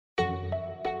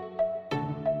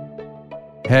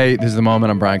Hey, this is The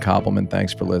Moment. I'm Brian Koppelman.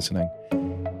 Thanks for listening.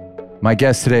 My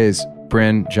guest today is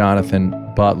Brin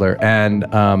Jonathan-Butler, and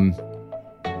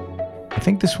I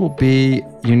think this will be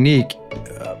unique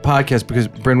podcast because,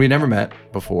 Brin, we never met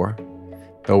before,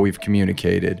 though we've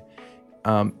communicated.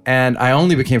 And I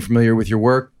only became familiar with your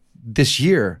work this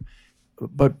year,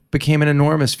 but became an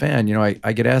enormous fan. You know,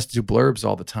 I get asked to do blurbs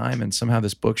all the time, and somehow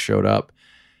this book showed up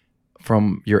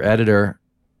from your editor,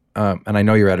 and I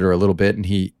know your editor a little bit, and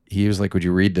he was like, would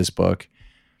you read this book?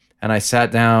 And I sat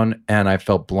down and I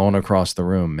felt blown across the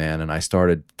room, man. And I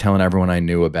started telling everyone I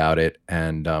knew about it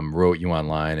and wrote you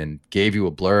online and gave you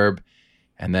a blurb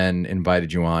and then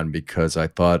invited you on because I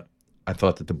thought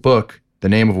that the book, the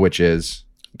name of which is...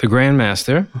 The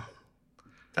Grandmaster.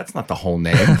 That's not the whole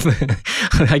name.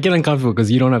 I get uncomfortable because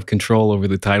you don't have control over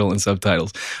the title and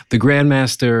subtitles. The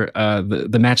Grandmaster,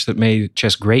 the match that made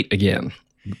chess great again.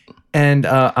 And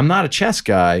I'm not a chess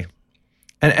guy.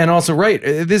 And also, right,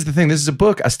 this is the thing. This is a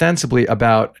book ostensibly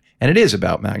about, and it is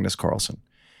about Magnus Carlsen,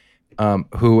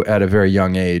 who at a very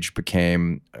young age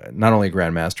became not only a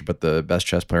grandmaster, but the best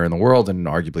chess player in the world and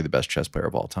arguably the best chess player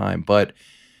of all time. But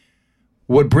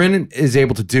what Brin is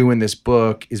able to do in this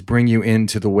book is bring you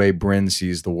into the way Brin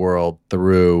sees the world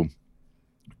through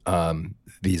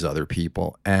these other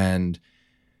people. And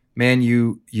man,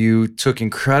 you took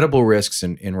incredible risks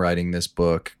in writing this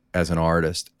book as an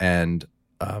artist. And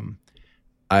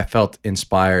I felt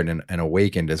inspired and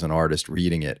awakened as an artist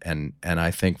reading it. And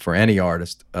I think for any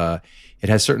artist, it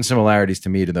has certain similarities to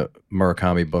me to the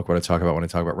Murakami book, what I talk about when I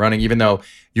talk about running, even though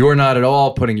you're not at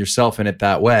all putting yourself in it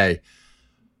that way.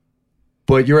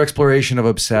 But your exploration of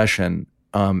obsession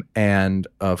and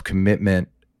of commitment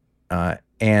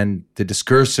and the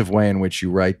discursive way in which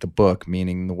you write the book,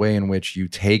 meaning the way in which you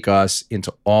take us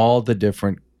into all the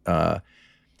different,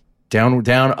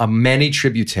 down many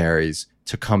tributaries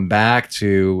to come back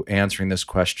to answering this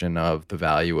question of the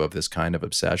value of this kind of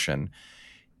obsession,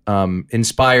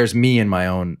 inspires me in my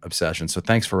own obsession. So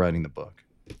thanks for writing the book.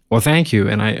 Well, thank you.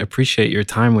 And I appreciate your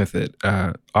time with it.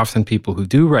 Often people who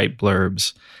do write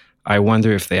blurbs, I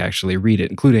wonder if they actually read it,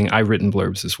 including I've written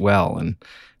blurbs as well. And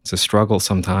it's a struggle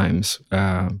sometimes.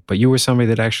 But you were somebody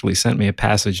that actually sent me a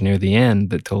passage near the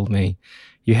end that told me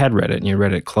you had read it and you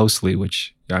read it closely,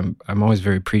 which I'm always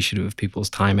very appreciative of people's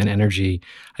time and energy.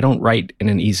 I don't write in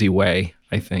an easy way,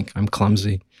 I think. I'm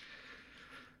clumsy.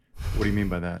 What do you mean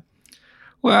by that?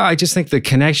 Well, I just think the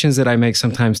connections that I make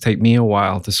sometimes take me a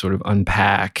while to sort of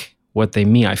unpack what they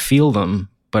mean. I feel them,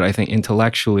 but I think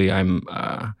intellectually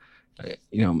my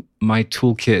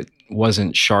toolkit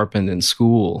wasn't sharpened in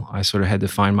school. I sort of had to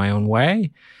find my own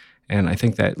way. And I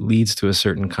think that leads to a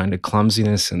certain kind of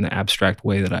clumsiness in the abstract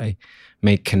way that I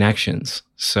make connections.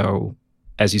 So,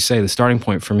 as you say, the starting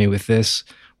point for me with this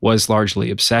was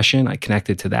largely obsession. I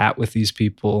connected to that with these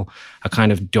people, a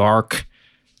kind of dark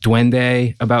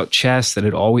duende about chess that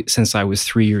had always, since I was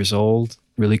 3 years old,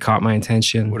 really caught my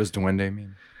attention. What does duende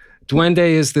mean? Duende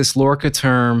is this Lorca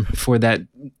term for that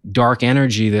dark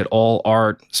energy that all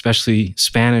art, especially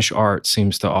Spanish art,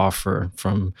 seems to offer,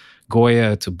 from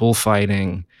Goya to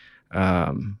bullfighting.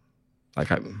 I've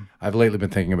lately been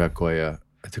thinking about Goya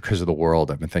because of the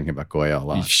world. I've been thinking about Goya a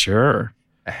lot. Sure.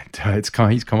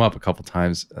 And he's come up a couple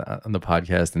times on the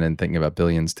podcast, and then thinking about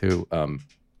Billions too.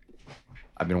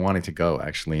 I've been wanting to go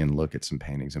actually and look at some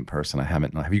paintings in person. I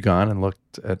haven't. Have you gone and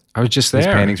looked at? I was just these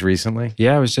there. Paintings recently.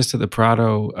 Yeah, I was just at the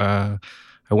Prado.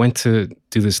 I went to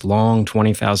do this long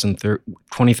 20,000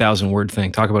 word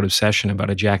thing, talk about obsession, about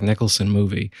a Jack Nicholson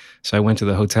movie. So I went to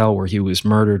the hotel where he was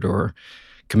murdered or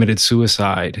committed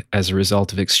suicide as a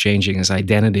result of exchanging his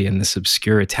identity in this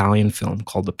obscure Italian film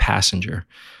called The Passenger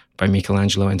by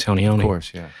Michelangelo Antonioni. Of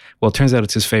course, yeah. Well, it turns out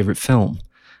it's his favorite film.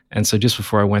 And so just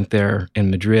before I went there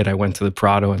in Madrid, I went to the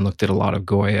Prado and looked at a lot of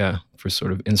Goya for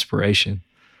sort of inspiration.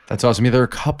 That's awesome. There are a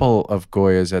couple of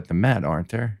Goyas at the Met, aren't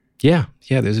there? Yeah,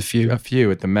 there's a few. A few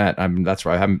at the Met. That's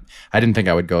right. I didn't think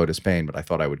I would go to Spain, but I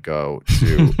thought I would go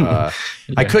to. Yeah.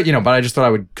 I could, but I just thought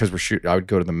I would, because we're shooting. I would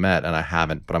go to the Met, and I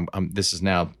haven't. But this is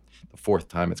now the fourth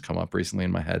time it's come up recently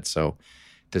in my head. So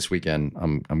this weekend,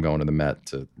 I'm going to the Met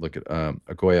to look at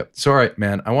a Goya. So all right,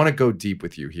 man, I want to go deep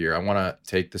with you here. I want to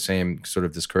take the same sort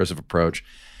of discursive approach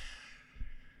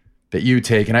that you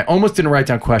take, and I almost didn't write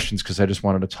down questions because I just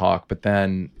wanted to talk, but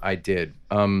then I did.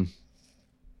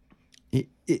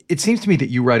 It seems to me that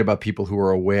you write about people who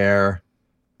are aware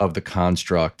of the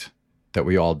construct that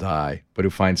we all die, but who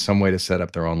find some way to set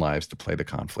up their own lives to play the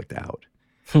conflict out.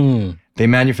 They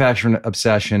manufacture an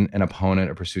obsession, an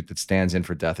opponent, a pursuit that stands in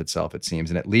for death itself, it seems.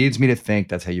 And it leads me to think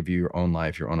that's how you view your own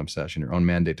life, your own obsession, your own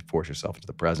mandate to force yourself into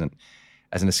the present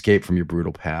as an escape from your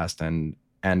brutal past. And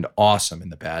and awesome in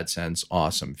the bad sense,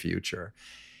 awesome future.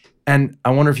 And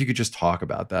I wonder if you could just talk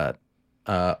about that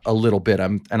a little bit.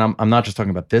 I'm not just talking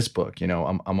about this book.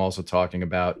 I'm also talking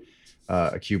about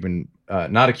not a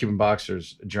Cuban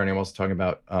boxer's journey. I'm also talking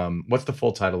about what's the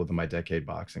full title of the My Decade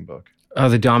Boxing book?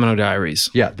 The Domino Diaries.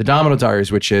 Yeah, the Domino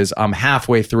Diaries, which is I'm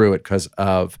halfway through it because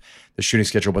of the shooting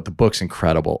schedule, but the book's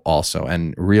incredible also,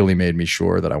 and really made me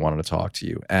sure that I wanted to talk to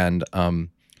you. And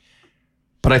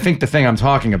but I think the thing I'm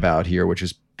talking about here, which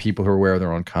is people who are aware of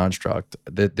their own construct,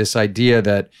 this idea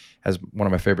that, as one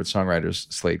of my favorite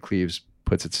songwriters, Slade Cleaves,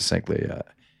 puts it succinctly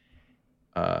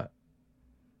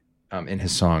in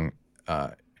his song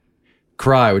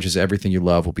Cry, which is everything you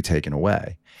love will be taken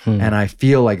away. And I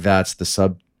feel like that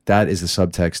is the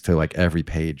subtext to like every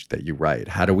page that you write.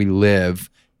 How do we live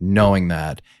knowing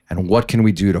that? And what can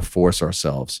we do to force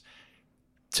ourselves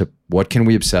to, what can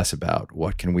we obsess about?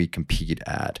 What can we compete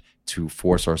at to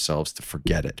force ourselves to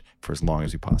forget it for as long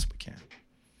as we possibly can?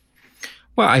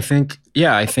 Well, I think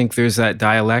there's that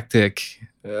dialectic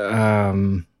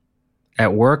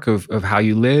at work of how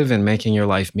you live and making your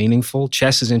life meaningful.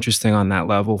 Chess is interesting on that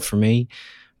level for me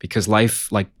because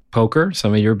life, like poker,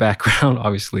 some of your background,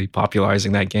 obviously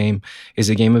popularizing that game, is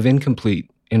a game of incomplete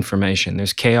information.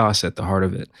 There's chaos at the heart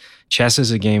of it. Chess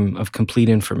is a game of complete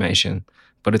information,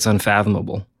 but it's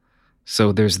unfathomable.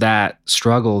 So there's that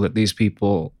struggle that these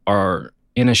people are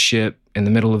in a ship in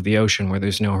the middle of the ocean where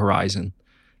there's no horizon.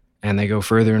 And they go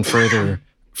further and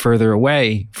further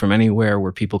away from anywhere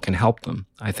where people can help them.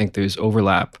 I think there's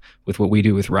overlap with what we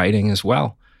do with writing as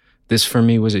well. This for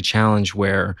me was a challenge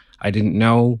where I didn't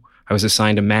know. I was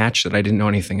assigned a match that I didn't know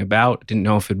anything about, didn't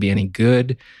know if it'd be any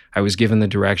good. I was given the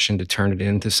direction to turn it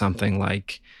into something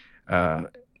like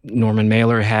Norman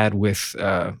Mailer had with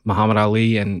Muhammad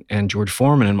Ali and George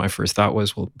Foreman. And my first thought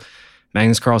was, well,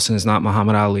 Magnus Carlsen is not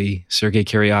Muhammad Ali. Sergei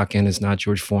Kiryakin is not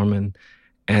George Foreman.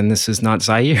 And this is not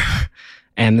Zaire.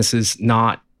 And this is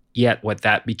not yet what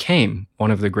that became,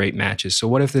 one of the great matches. So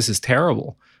what if this is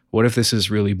terrible? What if this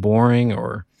is really boring?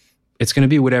 Or it's going to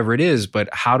be whatever it is, but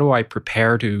how do I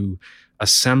prepare to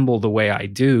assemble the way I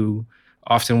do?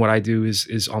 Often what I do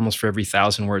is almost for every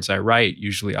 1,000 words I write,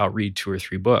 usually I'll read 2 or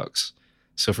 3 books.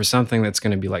 So for something that's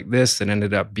going to be like this, that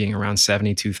ended up being around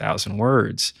 72,000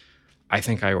 words, I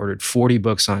think I ordered 40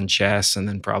 books on chess and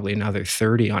then probably another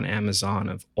 30 on Amazon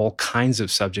of all kinds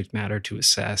of subject matter to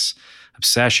assess: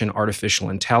 obsession, artificial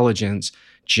intelligence,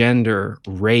 gender,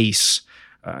 race.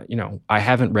 I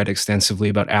haven't read extensively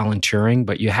about Alan Turing,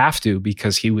 but you have to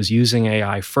because he was using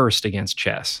AI first against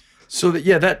chess. So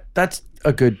that's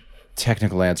a good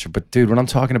technical answer. But dude, what I'm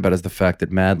talking about is the fact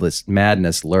that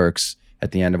madness lurks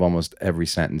at the end of almost every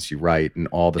sentence you write and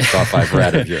all the stuff I've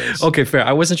read of yours. Okay, fair.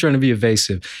 I wasn't trying to be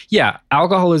evasive. Yeah,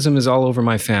 alcoholism is all over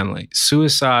my family.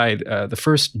 Suicide, the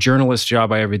first journalist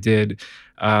job I ever did,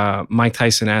 Mike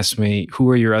Tyson asked me,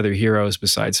 who are your other heroes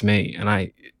besides me? And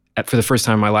I, for the first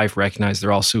time in my life, recognized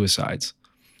they're all suicides.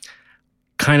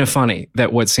 Kind of funny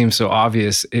that what seems so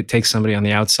obvious, it takes somebody on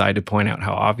the outside to point out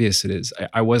how obvious it is.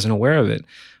 I wasn't aware of it,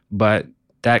 but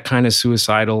that kind of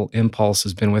suicidal impulse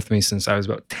has been with me since I was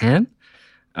about 10.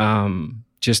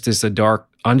 Just as a dark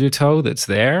undertow that's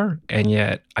there. And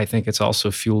yet I think it's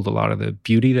also fueled a lot of the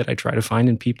beauty that I try to find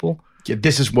in people. Yeah,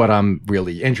 this is what I'm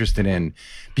really interested in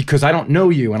because I don't know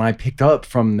you, and I picked up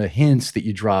from the hints that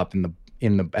you drop in the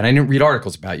and I didn't read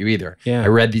articles about you either. Yeah. I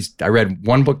read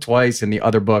one book twice and the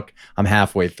other book I'm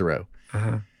halfway through.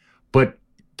 Uh-huh. But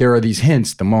there are these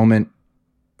hints, the moment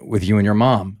with you and your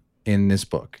mom in this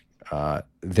book.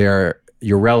 They're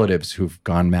your relatives who've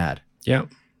gone mad. Yeah.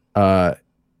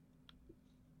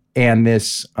 And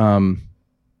this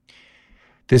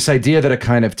idea that a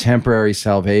kind of temporary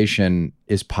salvation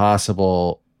is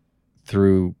possible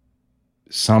through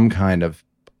some kind of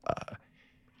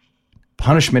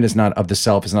punishment is not of the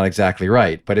self is not exactly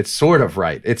right, but it's sort of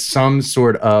right. It's some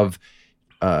sort of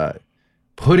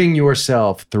putting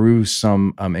yourself through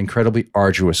some incredibly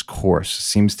arduous course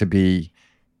seems to be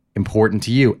important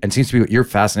to you and seems to be what you're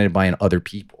fascinated by in other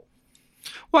people.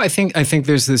 Well, I think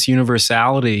there's this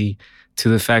universality to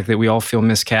the fact that we all feel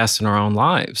miscast in our own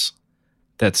lives.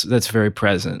 That's very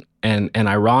present and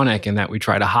ironic in that we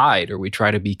try to hide or we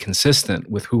try to be consistent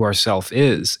with who our self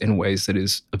is in ways that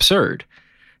is absurd.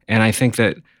 And I think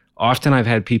that often I've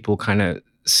had people kind of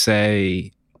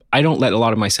say, I don't let a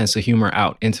lot of my sense of humor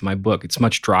out into my book. It's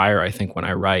much drier, I think, when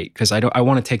I write because I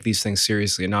want to take these things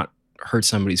seriously and not hurt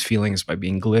somebody's feelings by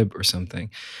being glib or something.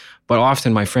 But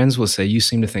often my friends will say, you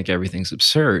seem to think everything's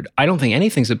absurd. I don't think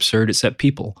anything's absurd except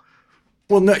people.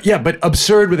 Well, no, yeah, but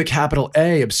absurd with a capital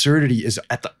A, absurdity is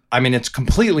it's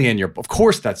completely in your, of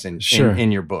course that's in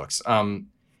your books.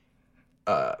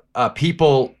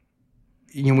 People,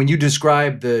 when you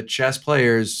describe the chess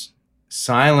players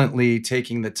silently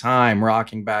taking the time,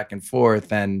 rocking back and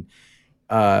forth, and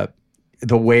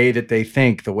the way that they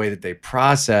think, the way that they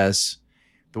process,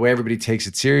 the way everybody takes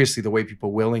it seriously, the way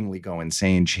people willingly go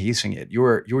insane chasing it,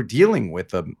 you're dealing with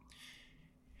the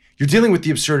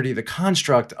absurdity, the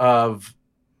construct of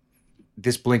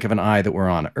this blink of an eye that we're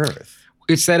on Earth.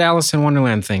 It's that Alice in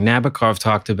Wonderland thing. Nabokov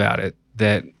talked about it,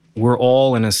 that we're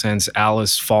all, in a sense,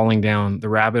 Alice falling down the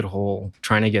rabbit hole,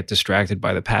 trying to get distracted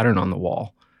by the pattern on the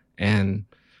wall. And,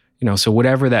 so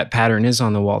whatever that pattern is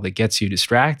on the wall that gets you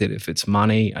distracted, if it's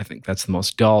money, I think that's the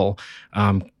most dull,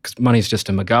 because money is just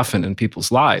a MacGuffin in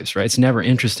people's lives, right? It's never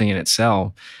interesting in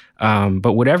itself.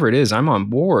 But whatever it is, I'm on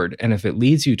board. And if it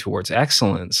leads you towards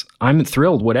excellence, I'm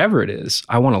thrilled, whatever it is.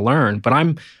 I want to learn. But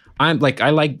I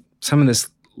like some of this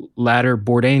latter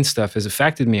Bourdain stuff has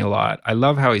affected me a lot. I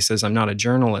love how he says, I'm not a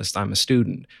journalist, I'm a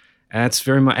student. And that's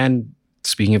very much, and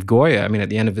speaking of Goya, I mean, at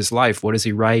the end of his life, what does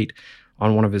he write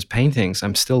on one of his paintings?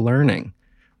 I'm still learning.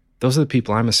 Those are the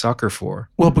people I'm a sucker for.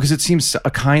 Well, because it seems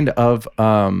a kind of,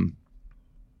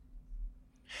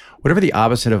 whatever the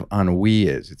opposite of ennui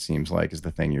is, it seems like, is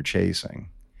the thing you're chasing.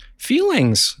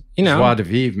 Feelings, Joie de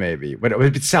vivre, maybe. But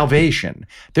it's salvation.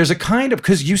 There's a kind of,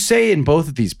 because you say in both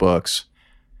of these books,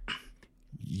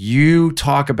 you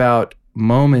talk about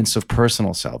moments of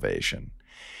personal salvation.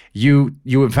 You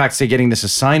in fact say getting this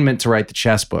assignment to write the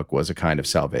chess book was a kind of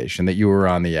salvation, that you were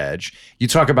on the edge. You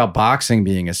talk about boxing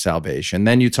being a salvation.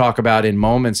 Then you talk about in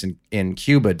moments in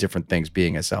Cuba, different things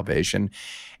being a salvation.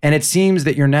 And it seems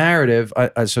that your narrative,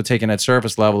 so taken at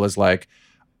surface level, is like,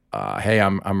 hey,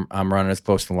 I'm running as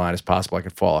close to the line as possible. I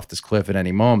could fall off this cliff at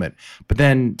any moment. But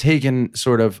then taken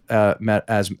sort of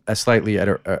as slightly at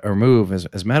a move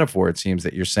as metaphor, it seems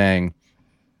that you're saying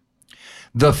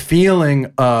the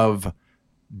feeling of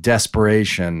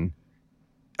desperation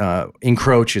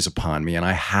encroaches upon me, and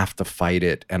I have to fight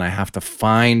it, and I have to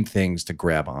find things to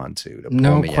grab onto to pull me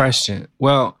No question.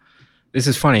 Well, this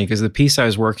is funny because the piece I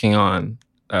was working on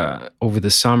over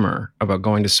the summer about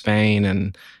going to Spain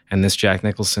and this Jack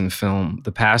Nicholson film,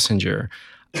 The Passenger,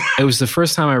 it was the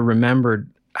first time I remembered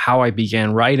how I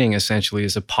began writing essentially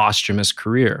as a posthumous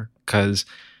career, because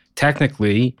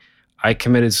technically I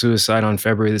committed suicide on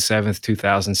February the 7th,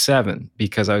 2007,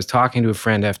 because I was talking to a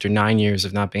friend after 9 years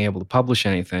of not being able to publish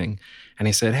anything. And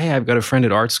he said, hey, I've got a friend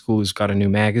at art school who's got a new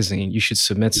magazine. You should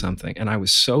submit something. And I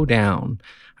was so down.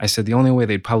 I said, the only way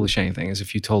they'd publish anything is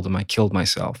if you told them I killed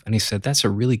myself. And he said, that's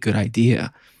a really good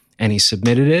idea. And he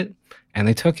submitted it, and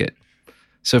they took it.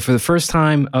 So for the first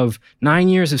time of 9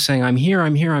 years of saying, I'm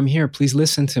here, please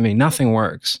listen to me, nothing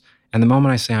works. And the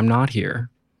moment I say I'm not here,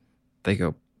 they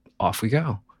go, off we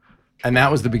go. And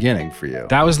that was the beginning for you.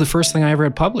 That was the first thing I ever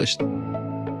had published.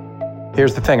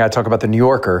 Here's the thing. I talk about the New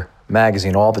Yorker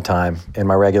magazine all the time in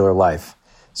my regular life.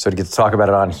 So to get to talk about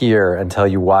it on here and tell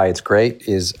you why it's great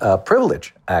is a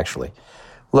privilege, actually.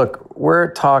 Look,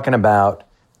 we're talking about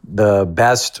the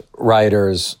best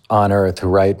writers on earth who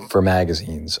write for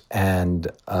magazines,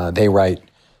 and they write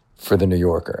for the New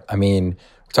Yorker. I mean,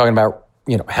 we're talking about,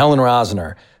 Helen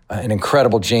Rosner, an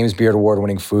incredible James Beard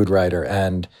Award-winning food writer,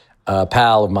 and a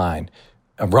pal of mine,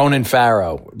 Ronan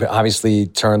Farrow, obviously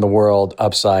turned the world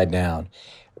upside down.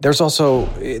 There's also,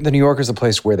 the New Yorker is a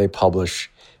place where they publish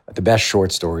the best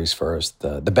short stories first,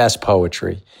 the best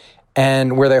poetry,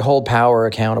 and where they hold power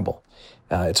accountable.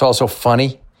 It's also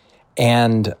funny.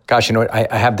 And gosh, I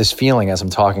have this feeling as I'm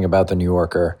talking about the New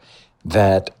Yorker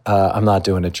that I'm not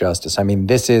doing it justice. I mean,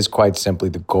 this is quite simply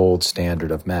the gold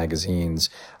standard of magazines,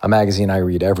 a magazine I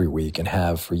read every week and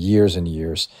have for years and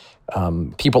years.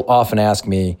 People often ask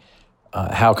me,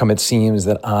 how come it seems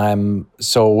that I'm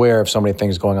so aware of so many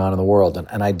things going on in the world?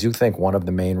 And I do think one of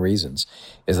the main reasons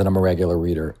is that I'm a regular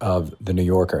reader of The New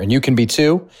Yorker. And you can be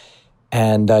too.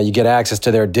 And you get access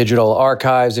to their digital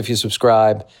archives if you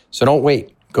subscribe. So don't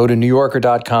wait. Go to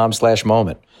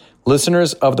newyorker.com/moment.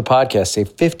 Listeners of the podcast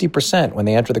save 50% when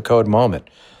they enter the code MOMENT.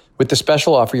 With the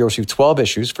special offer, you'll receive 12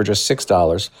 issues for just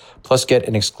 $6, plus get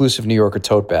an exclusive New Yorker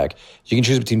tote bag. You can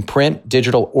choose between print,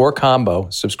 digital, or combo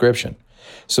subscription.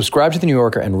 Subscribe to The New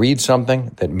Yorker and read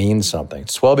something that means something.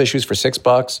 It's 12 issues for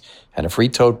 $6 and a free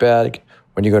tote bag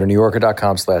when you go to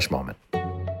newyorker.com/moment.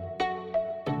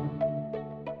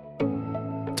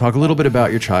 Talk a little bit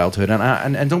about your childhood,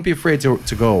 and don't be afraid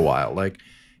to go a while.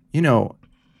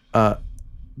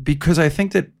 Because I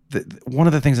think that one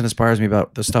of the things that inspires me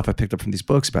about the stuff I picked up from these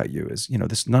books about you is,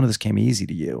 none of this came easy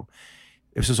to you.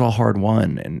 This was all hard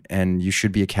won, and you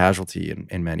should be a casualty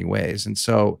in many ways. And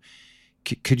so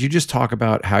Could you just talk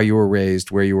about how you were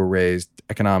raised, where you were raised,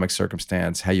 economic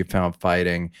circumstance, how you found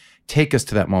fighting? Take us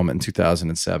to that moment in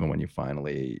 2007 when you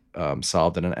finally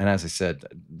solved it. And as I said,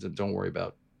 don't worry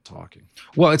about talking.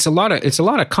 Well, it's a lot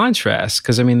of contrast,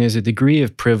 because I mean, there's a degree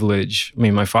of privilege. I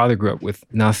mean, my father grew up with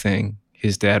nothing.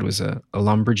 His dad was a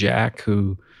lumberjack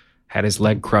who had his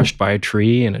leg crushed by a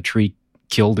tree, and a tree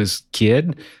killed his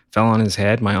kid, fell on his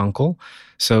head, my uncle.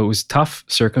 So it was tough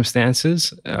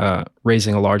circumstances,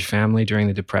 raising a large family during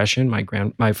the Depression.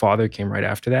 My father came right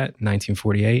after that,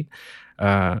 1948.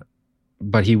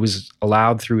 But he was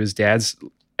allowed through his dad's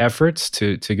efforts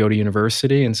to go to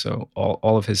university. And so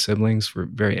all of his siblings were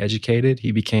very educated.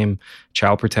 He became a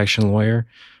child protection lawyer,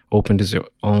 opened his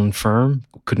own firm,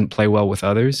 couldn't play well with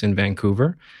others in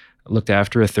Vancouver, looked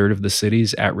after a third of the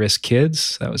city's at-risk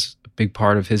kids. That was a big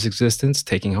part of his existence,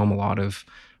 taking home a lot of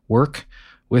work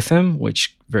with him,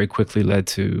 which very quickly led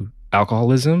to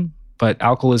alcoholism, but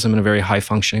alcoholism in a very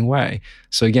high-functioning way.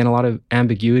 So again, a lot of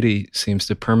ambiguity seems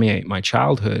to permeate my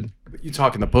childhood. You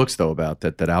talk in the books, though, about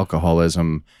that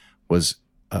alcoholism was,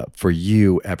 for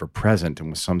you, ever present and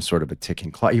was some sort of a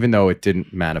ticking clock, even though it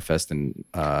didn't manifest in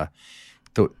the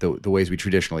ways we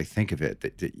traditionally think of it.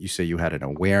 That you say you had an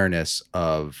awareness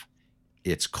of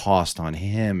its cost on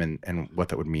him and what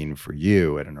that would mean for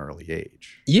you at an early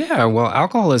age. Yeah, well,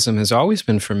 alcoholism has always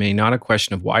been for me not a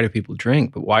question of why do people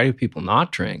drink, but why do people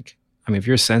not drink? I mean, if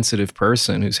you're a sensitive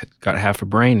person who's got half a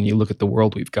brain and you look at the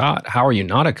world we've got, how are you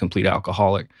not a complete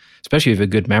alcoholic, especially if you have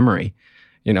a good memory?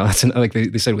 You know, that's like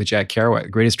they said with Jack Kerouac, the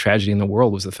greatest tragedy in the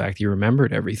world was the fact he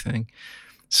remembered everything.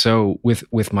 So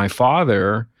with my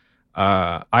father,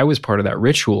 I was part of that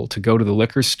ritual to go to the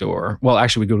liquor store. Well,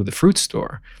 actually, we'd go to the fruit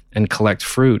store and collect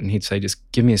fruit. And he'd say,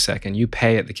 just give me a second. You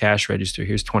pay at the cash register.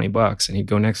 Here's $20. And he'd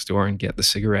go next door and get the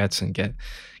cigarettes and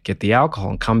get the alcohol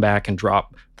and come back and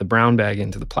drop the brown bag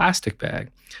into the plastic bag.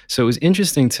 So it was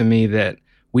interesting to me that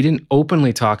we didn't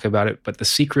openly talk about it, but the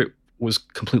secret was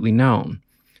completely known.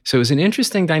 So it was an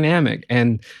interesting dynamic.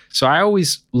 And so I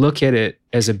always look at it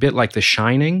as a bit like The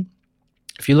Shining.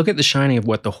 If you look at The Shining of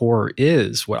what the horror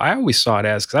is, what I always saw it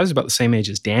as, because I was about the same age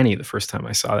as Danny the first time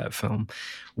I saw that film,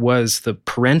 was the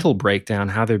parental breakdown,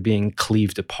 how they're being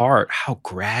cleaved apart, how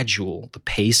gradual the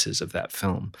paces of that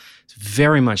film. It's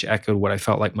very much echoed what I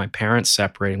felt like my parents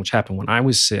separating, which happened when I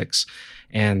was 6.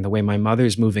 And the way my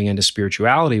mother's moving into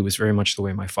spirituality was very much the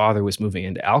way my father was moving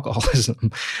into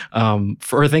alcoholism,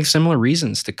 for I think similar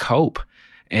reasons, to cope.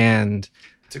 And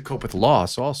to cope with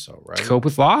loss also, right? To cope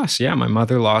with loss, yeah. My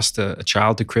mother lost a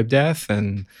child to crib death,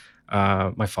 and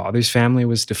my father's family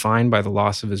was defined by the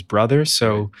loss of his brother.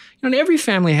 So, you know, every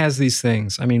family has these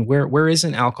things. I mean, where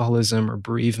isn't alcoholism or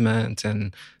bereavement?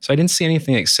 And so I didn't see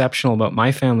anything exceptional about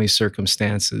my family's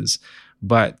circumstances,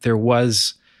 but there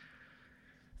was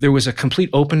a complete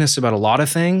openness about a lot of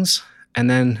things, and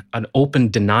then an open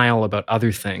denial about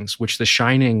other things, which The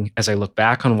Shining, as I look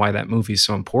back on why that movie is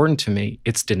so important to me,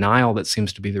 it's denial that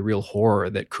seems to be the real horror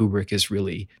that Kubrick is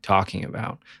really talking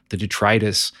about. The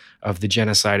detritus of the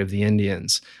genocide of the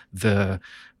Indians, the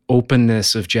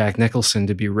openness of Jack Nicholson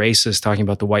to be racist, talking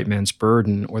about the white man's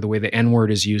burden, or the way the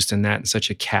N-word is used in that in such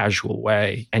a casual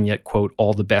way, and yet, quote,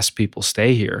 all the best people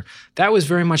stay here. That was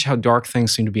very much how dark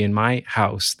things seemed to be in my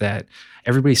house, that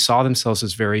everybody saw themselves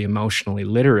as very emotionally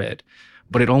literate,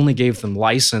 but it only gave them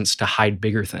license to hide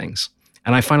bigger things.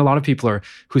 And I find a lot of people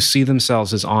who see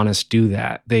themselves as honest do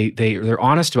that. They're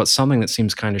honest about something that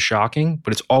seems kind of shocking,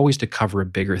 but it's always to cover a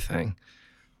bigger thing.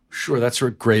 Sure, that's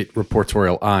a great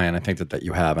reportorial eye, and I think that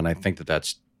you have, and I think that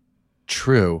that's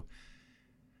true.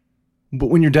 But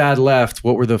when your dad left,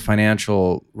 what were the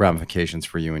financial ramifications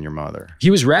for you and your mother? He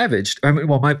was ravaged. I mean,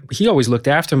 he always looked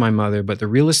after my mother, but the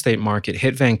real estate market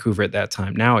hit Vancouver at that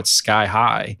time. Now it's sky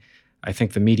high. I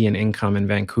think the median income in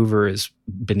Vancouver is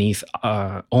beneath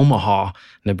Omaha,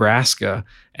 Nebraska,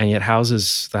 and yet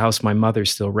the house my mother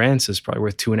still rents is probably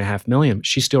worth $2.5 million. But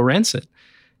she still rents it,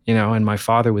 you know. And my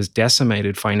father was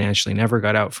decimated financially, never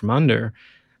got out from under.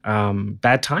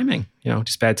 Bad timing, you know,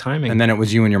 just bad timing. And then it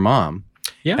was you and your mom.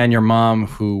 Yeah. And your mom,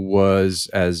 who was,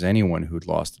 as anyone who'd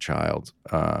lost a child,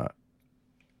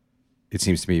 it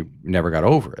seems to me, never got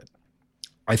over it.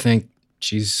 I think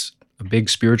she's a big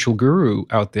spiritual guru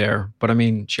out there. But I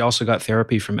mean, she also got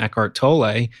therapy from Eckhart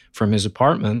Tolle from his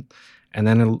apartment. And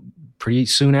then pretty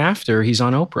soon after, he's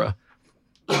on Oprah.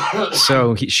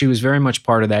 So she was very much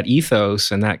part of that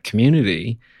ethos and that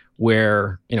community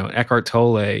where, you know, Eckhart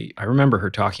Tolle, I remember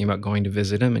her talking about going to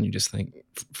visit him, and you just think,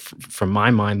 from my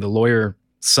mind, the lawyer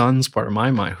son's part of my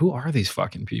mind, who are these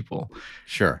fucking people?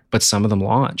 Sure. But some of them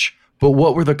launch. But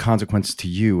what were the consequences to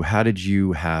you? How did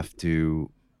you have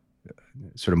to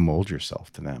sort of mold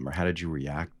yourself to them, or how did you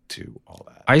react to all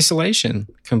that? Isolation,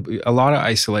 a lot of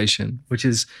isolation, which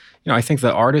is, I think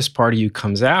the artist part of you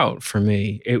comes out for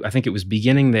me. I think it was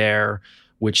beginning there,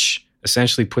 which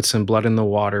essentially put some blood in the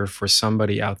water for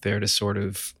somebody out there to sort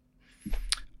of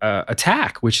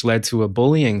attack, which led to a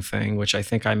bullying thing, which I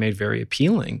think I made very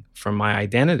appealing from my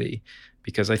identity,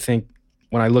 because I think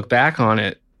when I look back on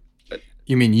it.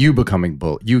 You mean you becoming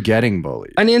you getting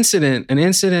bullied? An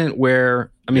incident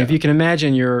where, if you can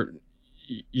imagine your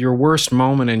worst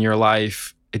moment in your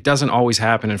life, it doesn't always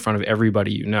happen in front of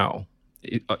everybody you know.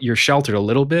 You're sheltered a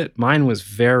little bit. Mine was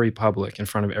very public in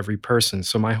front of every person.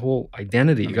 So my whole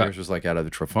identity yours was like out of the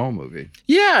Truffaut movie.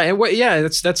 Yeah,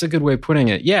 that's a good way of putting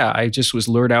it. Yeah, I just was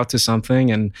lured out to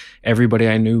something, and everybody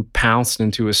I knew pounced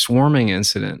into a swarming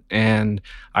incident, and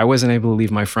I wasn't able to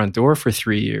leave my front door for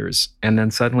 3 years. And then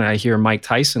suddenly I hear Mike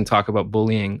Tyson talk about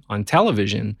bullying on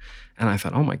television, and I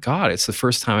thought, oh my God, it's the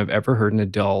first time I've ever heard an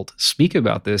adult speak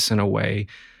about this in a way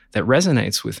that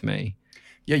resonates with me.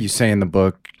 Yeah, you say in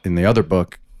the other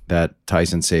book, that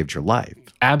Tyson saved your life.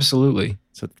 Absolutely.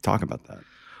 So talk about that.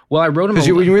 Well, I wrote him. Because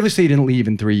you really say you didn't leave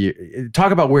in 3 years.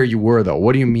 Talk about where you were, though.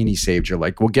 What do you mean he saved your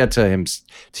life? We'll get to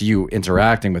you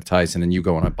interacting with Tyson and you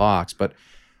go in a box. But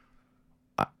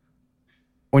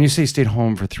when you say you stayed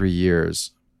home for 3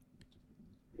 years,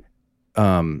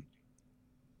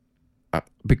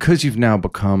 because you've now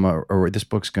become, or this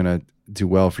book's going to do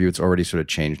well for you, it's already sort of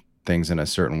changed things in a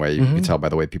certain way. You can tell by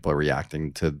the way people are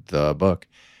reacting to the book.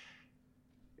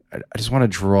 I just want to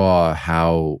draw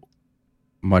how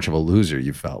much of a loser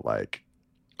you felt like.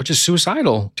 Which is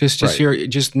suicidal. Right.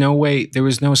 Just no way. There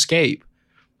was no escape.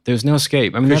 There's no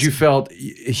escape. Because you felt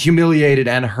humiliated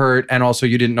and hurt, and also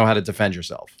you didn't know how to defend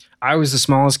yourself. I was the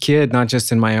smallest kid, not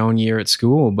just in my own year at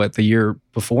school, but the year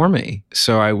before me.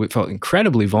 So I felt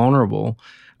incredibly vulnerable.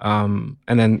 And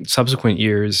then subsequent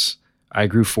years, I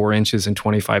grew 4 inches and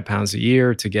 25 pounds a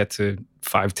year to get to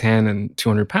 5'10" and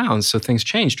 200 pounds. So things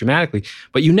changed dramatically.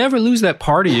 But you never lose that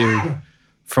part of you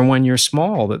from when you're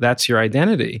small, that's your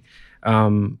identity.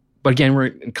 But again, we're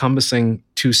encompassing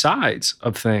two sides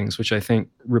of things, which I think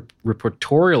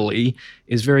repertorially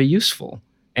is very useful.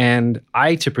 And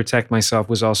I, to protect myself,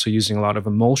 was also using a lot of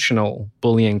emotional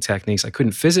bullying techniques. I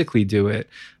couldn't physically do it,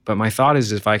 but my thought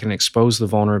is if I can expose the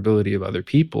vulnerability of other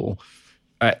people,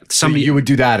 so you would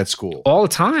do that at school? All the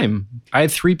time. I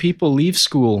had 3 people leave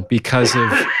school because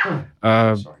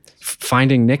of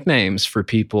finding nicknames for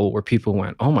people where people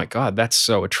went, oh my God, that's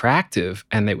so attractive.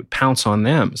 And they would pounce on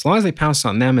them. As long as they pounced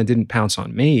on them and didn't pounce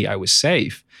on me, I was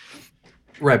safe.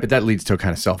 Right, but that leads to a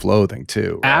kind of self-loathing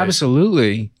too, right?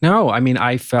 Absolutely. No,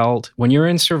 I felt when you're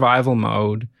in survival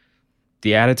mode,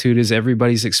 the attitude is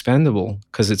everybody's expendable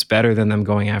because it's better than them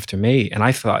going after me. And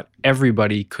I thought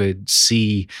everybody could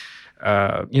see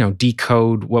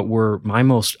decode what were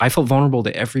I felt vulnerable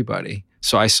to everybody.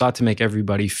 So I sought to make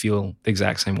everybody feel the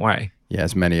exact same way. Yeah,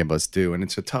 as many of us do. And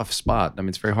it's a tough spot.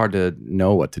 It's very hard to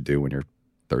know what to do when you're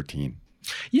 13.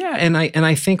 Yeah. And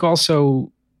I think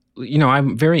also,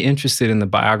 I'm very interested in the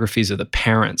biographies of the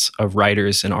parents of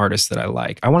writers and artists that I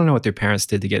like. I want to know what their parents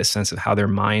did to get a sense of how their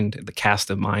mind, the cast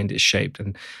of mind is shaped.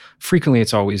 And frequently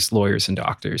it's always lawyers and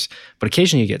doctors, but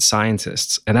occasionally you get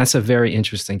scientists. And that's a very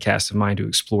interesting cast of mind to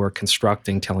explore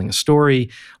constructing, telling a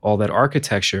story, all that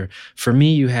architecture. For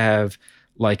me, you have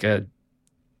like a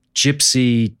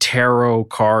gypsy tarot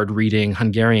card reading,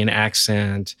 Hungarian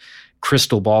accent,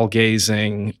 crystal ball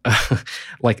gazing,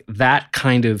 like that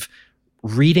kind of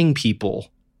reading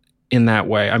people in that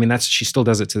way. She still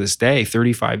does it to this day,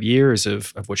 35 years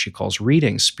of what she calls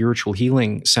reading, spiritual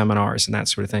healing seminars and that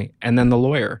sort of thing. And then the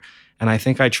lawyer. And I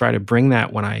think I try to bring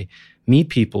that when I meet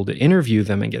people to interview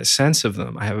them and get a sense of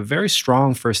them. I have a very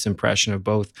strong first impression of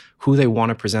both who they want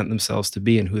to present themselves to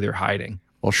be and who they're hiding.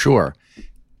 Well, sure.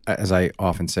 As I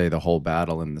often say, the whole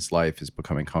battle in this life is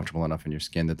becoming comfortable enough in your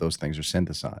skin that those things are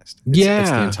synthesized. It's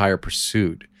the entire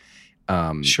pursuit.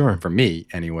 Sure. For me,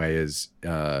 anyway, is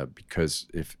because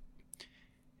if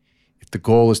the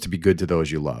goal is to be good to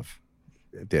those you love,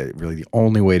 really the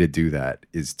only way to do that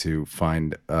is to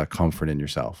find comfort in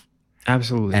yourself.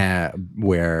 Absolutely.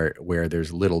 Where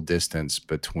there's little distance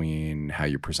between how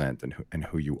you present and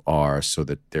who you are, so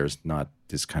that there's not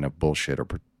this kind of bullshit or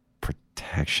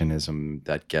protectionism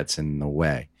that gets in the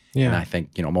way. Yeah. And I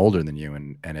think, I'm older than you,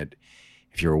 and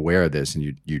if you're aware of this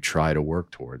and you try to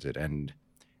work towards it, and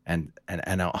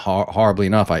horribly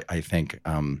enough, I think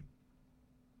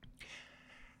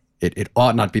it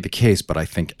ought not be the case, but I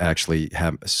think actually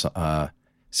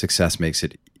success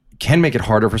can make it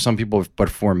harder for some people. But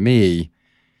for me,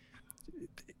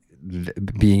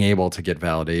 being able to get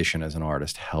validation as an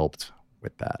artist helped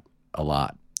with that a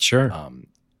lot. Sure.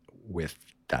 with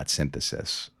that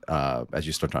synthesis as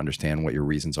you start to understand what your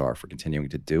reasons are for continuing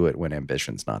to do it when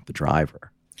ambition's not the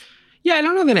driver? Yeah, I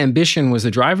don't know that ambition was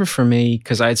the driver for me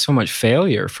because I had so much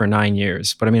failure for 9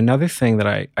 years. But I mean, another thing that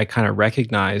I kind of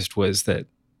recognized was that,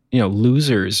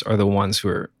 losers are the ones who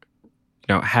are,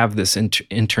 have this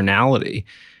internality.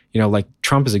 Like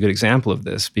Trump is a good example of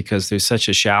this because there's such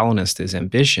a shallowness to his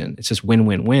ambition. It's just win,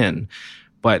 win, win.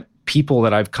 But people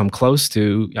that I've come close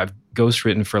to, I've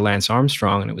ghostwritten for Lance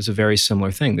Armstrong, and it was a very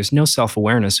similar thing. There's no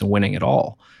self-awareness in winning at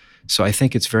all. So I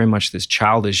think it's very much this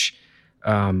childish,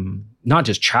 not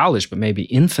just childish, but maybe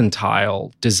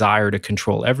infantile desire to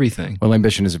control everything. Well,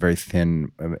 ambition is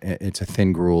it's a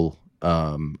thin gruel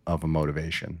of a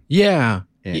motivation. Yeah.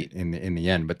 In the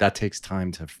end, but that takes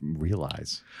time to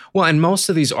realize. Well, and most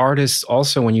of these artists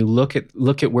also, when you look at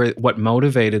what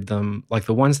motivated them, like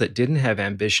the ones that didn't have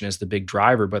ambition as the big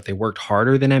driver, but they worked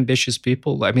harder than ambitious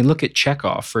people. I mean, look at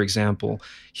Chekhov, for example.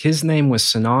 His name was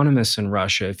synonymous in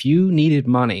Russia. If you needed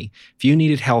money, if you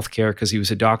needed healthcare because he was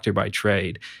a doctor by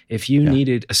trade, if you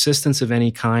needed assistance of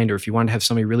any kind, or if you wanted to have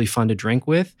somebody really fun to drink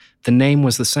with, the name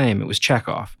was the same. It was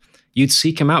Chekhov. You'd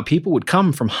seek him out. People would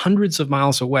come from hundreds of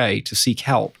miles away to seek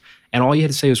help. And all you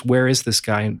had to say was, where is this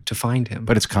guy, to find him?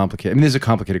 But it's complicated. I mean, this is a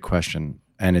complicated question,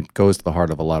 and it goes to the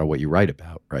heart of a lot of what you write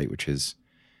about, right? Which is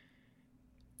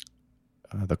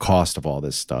the cost of all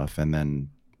this stuff, and then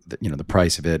the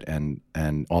price of it, and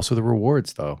also the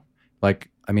rewards, though. Like,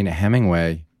 I mean,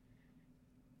 Hemingway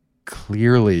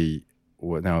clearly,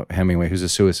 now Hemingway, who's a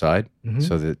suicide,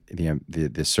 so that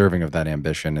the serving of that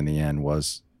ambition in the end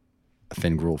was a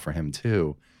thin gruel for him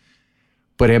too.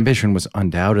 But ambition was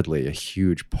undoubtedly a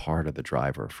huge part of the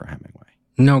driver for Hemingway.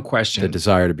 No question. The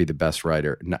desire to be the best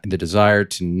writer, the desire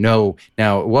to know.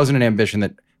 Now, it wasn't an ambition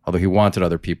that, although he wanted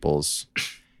other people's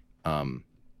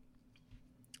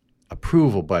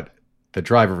approval, but the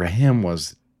driver for him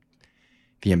was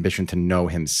the ambition to know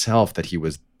himself that he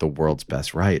was the world's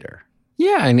best writer.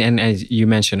 Yeah, and as you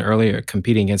mentioned earlier,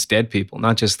 competing against dead people,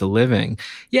 not just the living.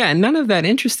 Yeah, and none of that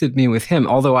interested me with him,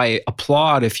 although I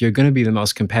applaud if you're going to be the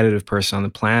most competitive person on the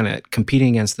planet,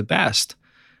 competing against the best.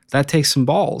 That takes some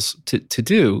balls to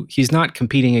do. He's not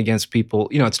competing against people,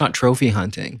 it's not trophy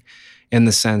hunting in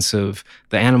the sense of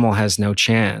the animal has no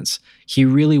chance. He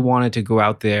really wanted to go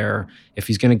out there. If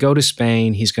he's going to go to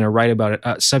Spain, he's going to write about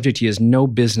a subject he has no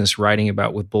business writing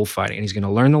about with bullfighting. And he's going to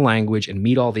learn the language and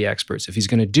meet all the experts. If he's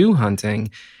going to do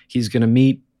hunting, he's going to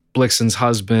meet Blixen's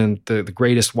husband, the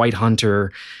greatest white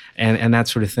hunter, and that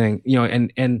sort of thing.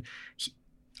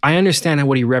 I understand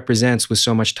what he represents with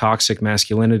so much toxic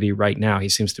masculinity right now. He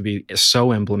seems to be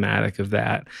so emblematic of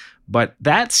that. But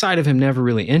that side of him never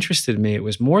really interested me. It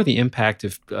was more the impact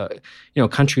of, a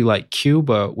country like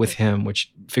Cuba with him,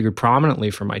 which figured prominently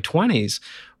for my 20s,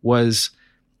 was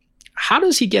how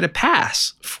does he get a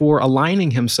pass for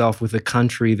aligning himself with a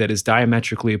country that is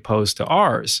diametrically opposed to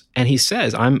ours? And he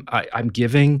says, I'm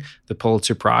giving the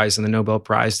Pulitzer Prize and the Nobel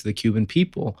Prize to the Cuban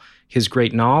people. His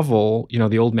great novel,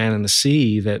 The Old Man and the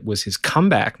Sea, that was his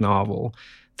comeback novel,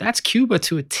 that's Cuba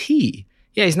to a T.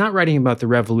 Yeah, he's not writing about the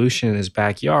revolution in his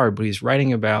backyard, but he's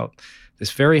writing about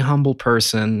this very humble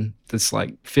person that's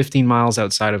like 15 miles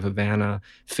outside of Havana,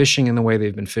 fishing in the way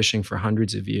they've been fishing for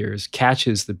hundreds of years,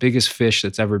 catches the biggest fish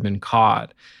that's ever been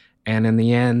caught. And in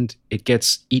the end, it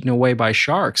gets eaten away by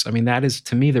sharks. I mean, that is,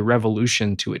 to me, the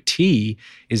revolution to a T.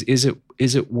 Is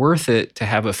it worth it to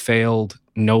have a failed,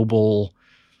 noble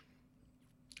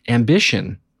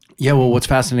ambition? Yeah, well, what's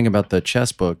fascinating about the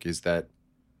chess book is that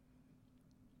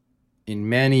in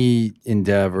many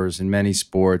endeavors, in many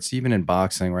sports, even in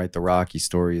boxing, right, the Rocky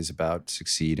story is about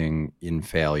succeeding in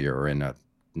failure or in a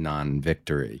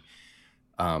non-victory.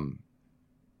 And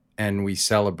we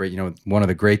celebrate, one of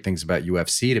the great things about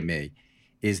UFC to me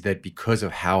is that because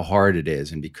of how hard it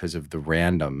is and because of the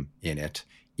random in it,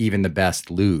 even the best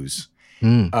lose.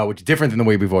 Which is different than the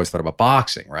way we've always thought about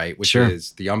boxing, right? Which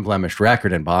is the unblemished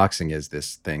record in boxing is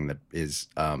this thing that is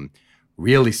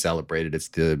really celebrated. It's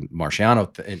the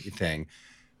Marciano thing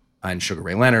and Sugar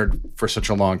Ray Leonard for such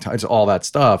a long time. It's all that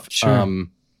stuff.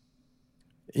 In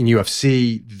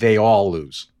UFC, they all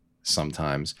lose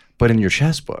sometimes. But in your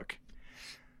chess book,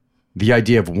 the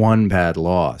idea of one bad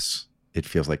loss, it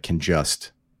feels like, can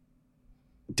just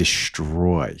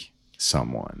destroy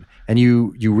someone. And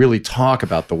you really talk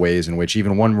about the ways in which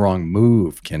even one wrong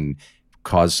move can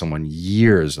cause someone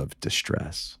years of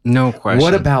distress. No question.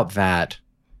 What about that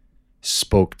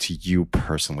spoke to you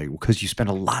personally? Because you spent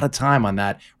a lot of time on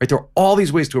that, right? There are all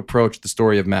these ways to approach the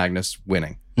story of Magnus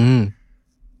winning and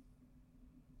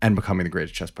becoming the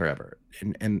greatest chess player ever.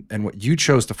 And what you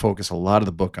chose to focus a lot of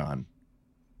the book on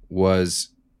was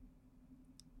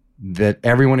that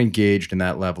everyone engaged in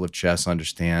that level of chess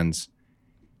understands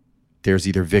there's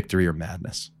either victory or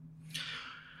madness?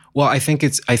 Well, I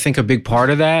think a big part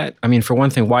of that. I mean, for one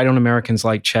thing, why don't Americans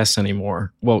like chess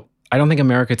anymore? Well, I don't think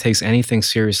America takes anything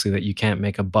seriously that you can't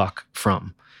make a buck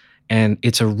from. And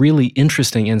it's a really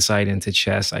interesting insight into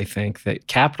chess, I think, that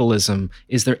capitalism,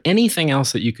 is there anything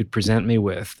else that you could present me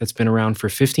with that's been around for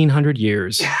 1,500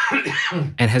 years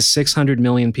and has 600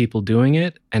 million people doing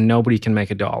it and nobody can make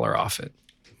 $1 off it?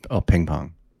 Oh, ping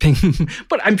pong.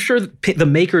 But I'm sure the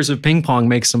makers of ping pong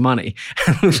make some money,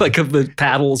 like of the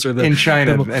paddles or the... In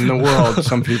China and the world,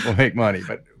 some people make money.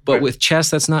 But with chess,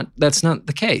 that's not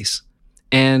the case.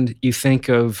 And you think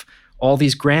of all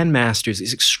these grandmasters,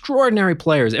 these extraordinary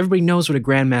players. Everybody knows what a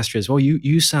grandmaster is. Well,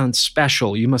 you sound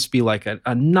special. You must be like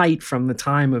a knight from the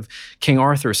time of King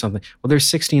Arthur or something. Well,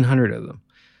 there's 1,600 of them.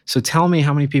 So tell me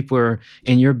how many people are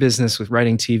in your business with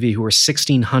writing TV who are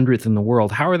 1,600th in the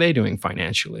world. How are they doing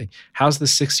financially? How's the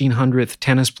 1,600th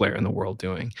tennis player in the world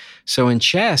doing? So in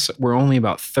chess, where only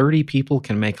about 30 people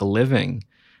can make a living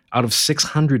out of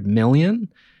 600 million,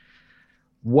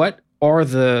 what are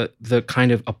the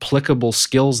kind of applicable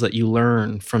skills that you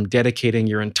learn from dedicating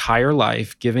your entire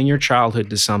life, giving your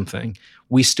childhood to something?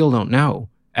 We still don't know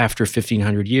after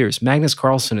 1,500 years. Magnus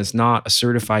Carlsen is not a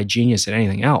certified genius at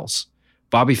anything else.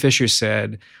 Bobby Fischer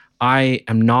said, I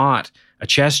am not a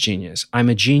chess genius. I'm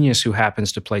a genius who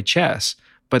happens to play chess.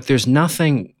 But there's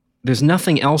nothing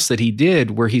else that he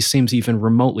did where he seems even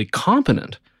remotely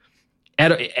competent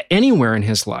anywhere in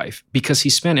his life, because he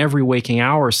spent every waking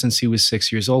hour since he was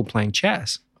 6 years old playing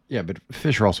chess. Yeah, but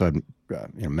Fischer also had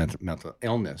mental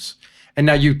illness. And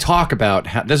now you talk about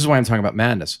this is why I'm talking about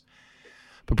madness.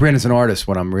 But Brin, as an artist,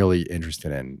 what I'm really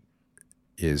interested in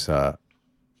is the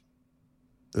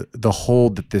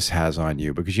hold that this has on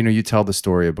you, because you tell the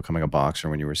story of becoming a boxer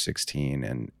when you were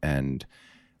 16, and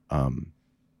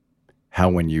how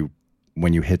when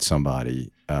you hit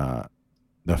somebody,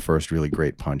 the first really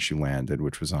great punch you landed,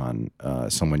 which was on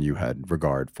someone you had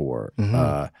regard for,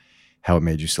 how it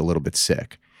made you still a little bit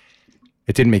sick.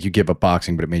 It didn't make you give up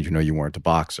boxing, but it made you know you weren't a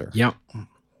boxer. Yep.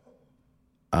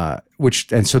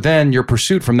 And so then your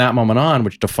pursuit from that moment on,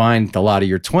 which defined a lot of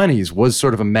your 20s, was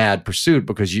sort of a mad pursuit,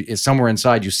 because somewhere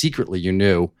inside you secretly you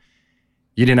knew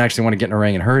you didn't actually want to get in a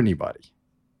ring and hurt anybody.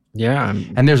 Yeah.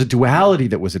 And there's a duality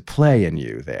that was at play in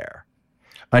you there.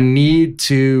 A need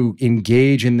to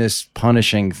engage in this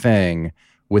punishing thing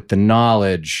with the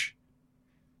knowledge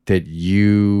that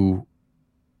you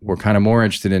were kind of more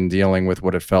interested in dealing with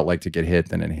what it felt like to get hit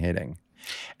than in hitting.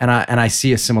 And I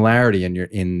see a similarity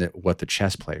in what the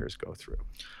chess players go through.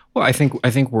 Well, I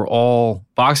think we're all,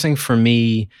 boxing for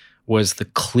me was the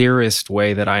clearest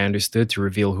way that I understood to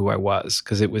reveal who I was,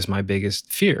 because it was my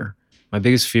biggest fear. My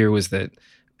biggest fear was that,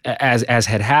 as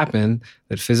had happened,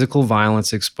 that physical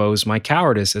violence exposed my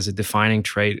cowardice as a defining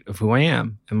trait of who I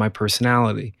am and my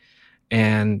personality.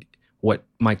 And what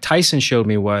Mike Tyson showed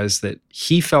me was that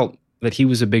he felt that he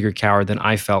was a bigger coward than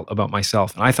I felt about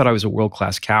myself. And I thought I was a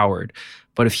world-class coward.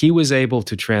 But if he was able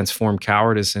to transform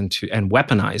cowardice and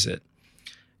weaponize it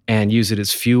and use it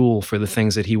as fuel for the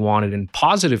things that he wanted in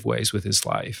positive ways with his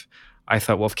life, I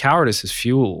thought, well, if cowardice is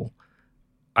fuel,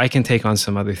 I can take on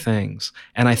some other things.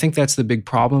 And I think that's the big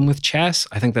problem with chess.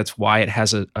 I think that's why it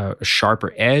has a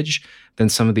sharper edge than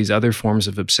some of these other forms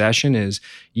of obsession. Is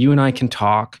you and I can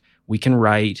talk, we can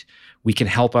write, we can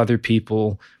help other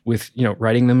people with,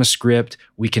 writing them a script.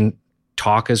 We can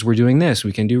talk as we're doing this.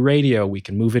 We can do radio. We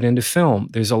can move it into film.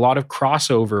 There's a lot of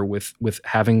crossover with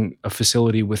having a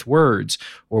facility with words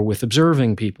or with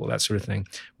observing people, that sort of thing.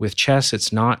 With chess,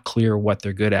 it's not clear what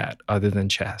they're good at other than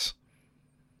chess.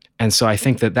 And so I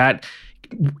think that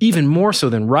even more so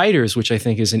than writers, which I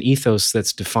think is an ethos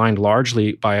that's defined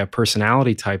largely by a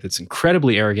personality type that's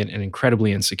incredibly arrogant and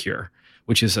incredibly insecure,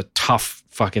 which is a tough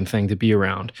fucking thing to be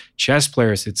around. Chess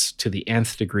players, it's to the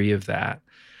nth degree of that.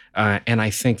 And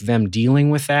I think them dealing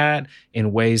with that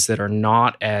in ways that are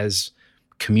not as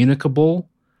communicable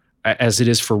as it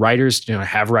is for writers,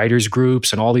 have writers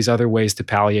groups and all these other ways to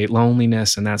palliate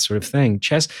loneliness and that sort of thing.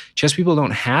 Chess people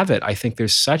don't have it. I think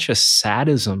there's such a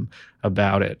sadism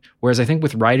about it. Whereas I think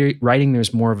with writing,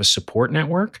 there's more of a support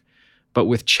network. But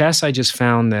with chess, I just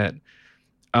found that,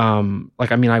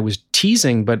 I was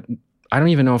teasing, but I don't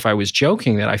even know if I was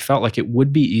joking, that I felt like it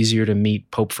would be easier to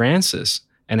meet Pope Francis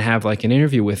and have like an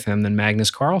interview with him than Magnus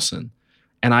Carlsen.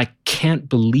 And I can't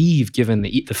believe, given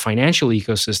the financial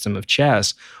ecosystem of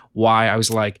chess, why I was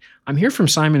like, I'm here from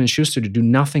Simon & Schuster to do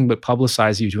nothing but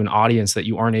publicize you to an audience that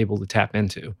you aren't able to tap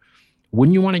into.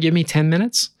 Wouldn't you want to give me 10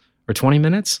 minutes or 20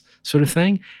 minutes sort of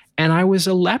thing? And I was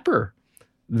a leper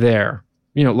there,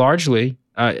 largely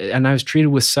And I was treated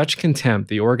with such contempt.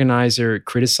 The organizer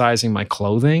criticizing my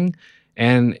clothing,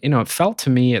 and it felt to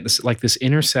me at this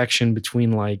intersection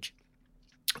between like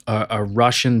a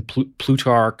Russian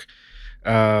Plutarch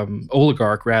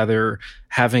oligarch rather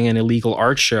having an illegal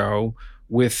art show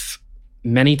with.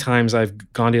 Many times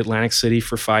I've gone to Atlantic City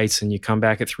for fights, and you come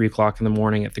back at 3:00 in the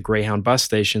morning at the Greyhound bus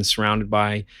station surrounded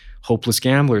by hopeless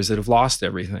gamblers that have lost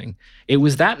everything. It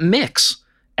was that mix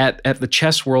at the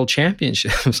Chess World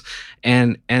Championships.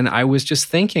 And I was just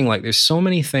thinking, like, there's so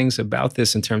many things about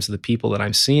this in terms of the people that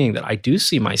I'm seeing that I do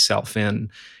see myself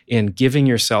in giving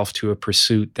yourself to a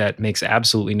pursuit that makes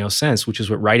absolutely no sense, which is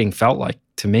what writing felt like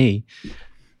to me.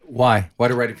 Why? Why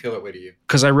did writing feel that way to you?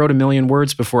 Because I wrote 1 million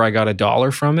words before I got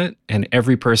 $1 from it. And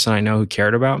every person I know who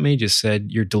cared about me just said,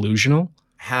 you're delusional.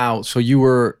 How? So you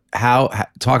were,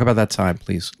 talk about that time,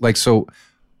 please. Like, so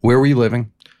where were you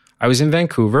living? I was in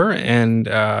Vancouver, and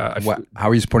how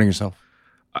are you supporting yourself?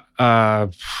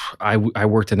 I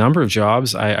worked a number of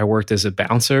jobs. I worked as a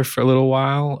bouncer for a little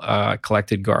while,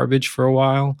 collected garbage for a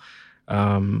while.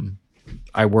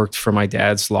 I worked for my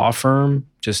dad's law firm,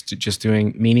 just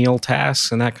doing menial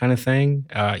tasks and that kind of thing.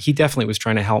 He definitely was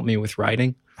trying to help me with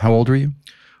writing. How old were you?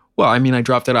 Well, I mean, I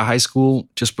dropped out of high school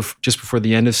just before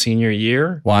the end of senior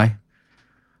year. Why?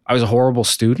 I was a horrible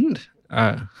student.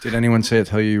 Did anyone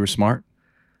tell you were smart?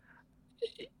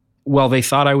 Well, they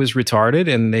thought I was retarded,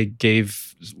 and they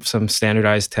gave some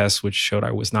standardized tests which showed I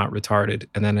was not retarded.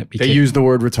 And then it became... They used the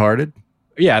word retarded?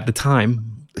 Yeah, at the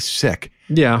time. Sick.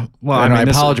 Yeah. Well, I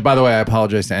apologize. By the way, I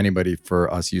apologize to anybody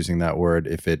for us using that word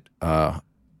if it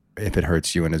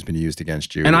hurts you and has been used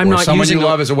against you. And I'm not someone using you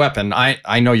love as a weapon.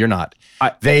 I know you're not.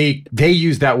 They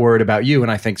use that word about you,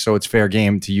 and I think so. It's fair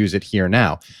game to use it here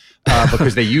now.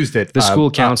 Because they used it. The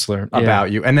school counselor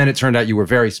about you, and then it turned out you were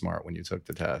very smart when you took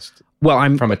the test. Well,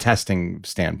 I'm from a testing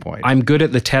standpoint. I'm good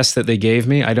at the test that they gave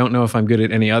me. I don't know if I'm good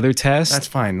at any other test. That's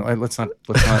fine. Let's not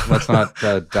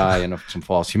die in some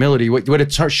false humility. What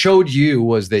it showed you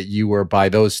was that you were, by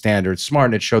those standards, smart,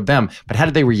 and it showed them. But how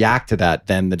did they react to that?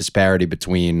 Then the disparity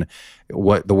between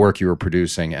what the work you were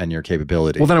producing and your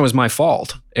capability. Well, then it was my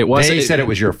fault. They said it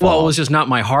was your fault. Well, it was just not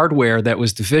my hardware that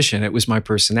was deficient. It was my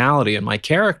personality and my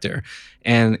character.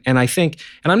 And I think,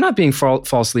 and I'm not being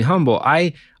falsely humble,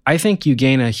 I think you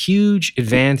gain a huge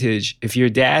advantage if your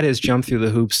dad has jumped through the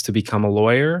hoops to become a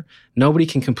lawyer. Nobody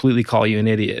can completely call you an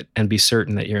idiot and be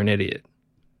certain that you're an idiot.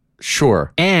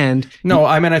 Sure. And no,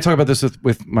 I mean, I talk about this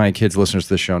with my kids. Listeners to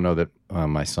the show know that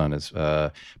my son is,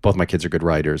 both my kids are good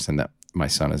writers, and that my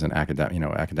son is an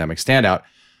academic standout.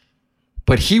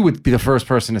 But he would be the first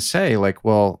person to say, like,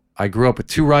 well, I grew up with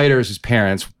two writers as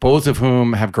parents, both of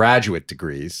whom have graduate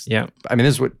degrees. Yeah. I mean,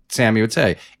 this is what Sammy would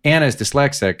say. Anna is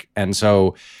dyslexic, and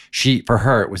so for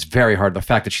her, it was very hard. The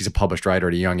fact that she's a published writer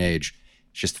at a young age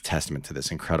is just a testament to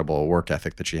this incredible work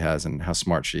ethic that she has and how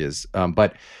smart she is.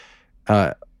 But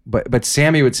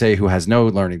Sammy would say, who has no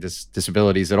learning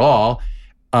disabilities at all,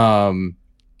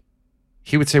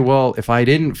 he would say, well, if I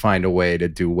didn't find a way to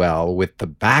do well with the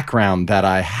background that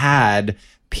I had,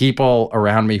 people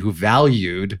around me who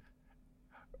valued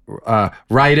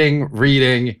writing,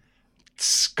 reading,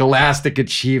 scholastic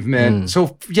achievement.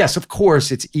 So yes, of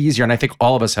course, it's easier. And I think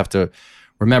all of us have to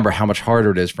remember how much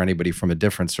harder it is for anybody from a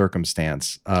different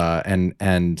circumstance.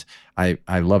 And I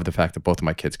love the fact that both of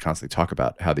my kids constantly talk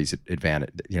about how these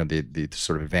the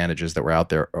sort of advantages that were out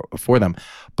there for them.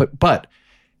 But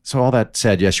so all that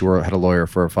said, yes, you had a lawyer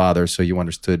for a father, so you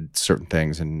understood certain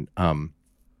things. And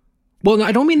well, no,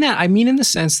 I don't mean that. I mean in the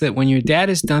sense that when your dad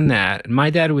has done that, and my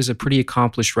dad was a pretty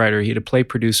accomplished writer. He had a play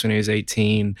produced when he was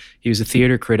 18. He was a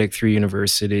theater critic through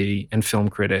university and film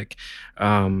critic.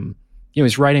 He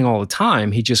was writing all the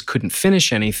time. He just couldn't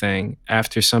finish anything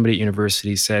after somebody at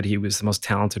university said he was the most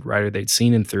talented writer they'd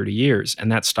seen in 30 years.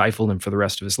 And that stifled him for the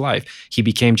rest of his life. He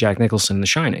became Jack Nicholson in The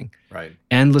Shining. Right.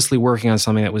 Endlessly working on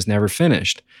something that was never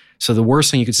finished. So the worst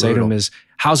thing you could say to him is,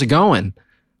 how's it going?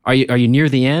 Are you near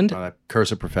the end? That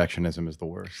curse of perfectionism is the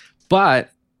worst.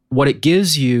 But what it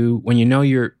gives you when you know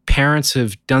your parents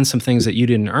have done some things that you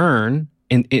didn't earn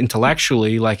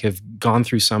intellectually, like have gone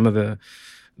through some of the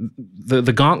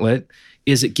gauntlet,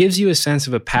 is it gives you a sense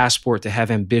of a passport to have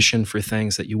ambition for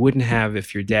things that you wouldn't have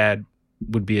if your dad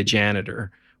would be a janitor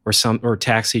or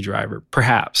taxi driver,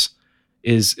 perhaps,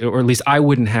 or at least I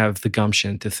wouldn't have the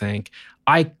gumption to think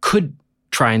I could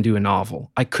try and do a novel.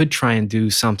 I could try and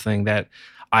do something that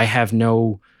I have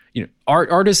no,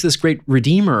 art is this great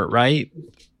redeemer, right?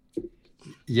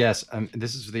 Yes,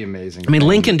 this is the amazing thing.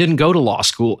 Lincoln thing. didn't go to law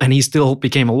school, and he still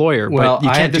became a lawyer. Well, but you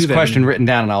can't I had this do that question written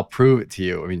down, and I'll prove it to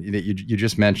you. I mean, you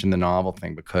just mentioned the novel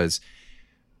thing because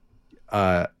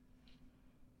as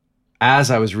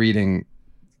I was reading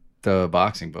the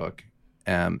boxing book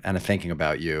and thinking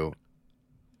about you,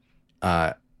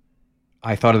 I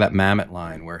thought of that Mamet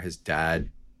line where his dad,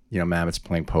 Mamet's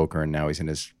playing poker and now he's in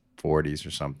his 40s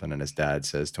or something, and his dad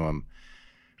says to him,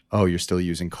 "Oh, you're still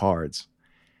using cards."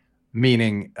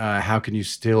 Meaning, how can you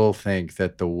still think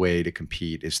that the way to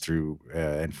compete is through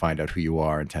and find out who you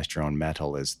are and test your own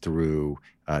mettle is through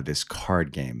this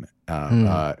card game?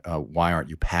 Why aren't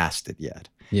you past it yet?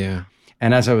 Yeah.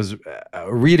 And as I was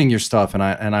reading your stuff, and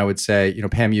I would say,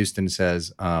 Pam Houston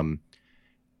says,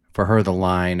 for her, the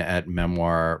line at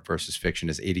memoir versus fiction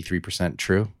is 83%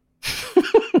 true.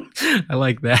 I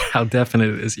like that, how definite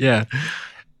it is. Yeah.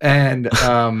 And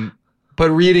but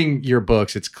reading your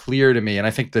books, it's clear to me, and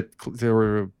I think that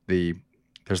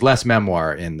there's less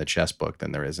memoir in the chess book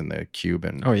than there is in the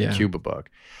Cuba book.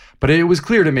 But it was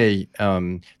clear to me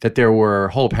that there were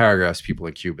whole paragraphs people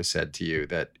in Cuba said to you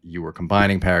that you were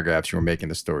combining paragraphs, you were making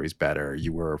the stories better,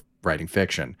 you were writing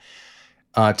fiction.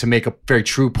 To make a very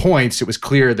true points, it was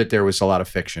clear that there was a lot of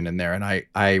fiction in there, and I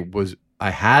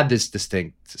had this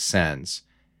distinct sense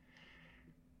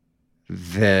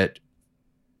that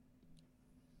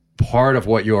part of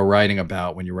what you're writing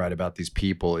about when you write about these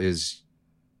people is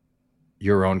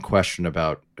your own question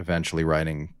about eventually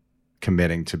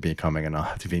committing to being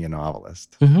a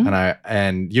novelist. Mm-hmm.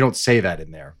 And you don't say that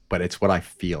in there, but it's what I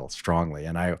feel strongly.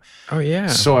 And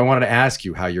so I wanted to ask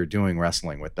you how you're doing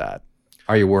wrestling with that.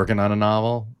 Are you working on a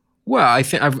novel? Well, I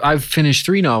think I've finished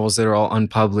 3 novels that are all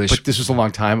unpublished. But this was a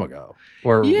long time ago.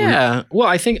 Well,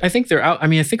 I think they're out. I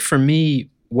mean, I think for me,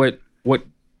 what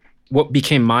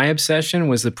became my obsession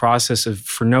was the process of,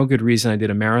 for no good reason, I did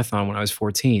a marathon when I was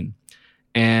 14.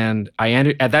 And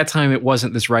at that time, it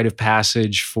wasn't this rite of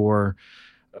passage for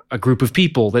a group of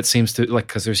people that seems to,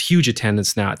 because there's huge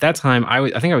attendance now. At that time, I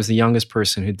think I was the youngest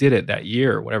person who did it that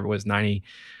year, or whatever it was,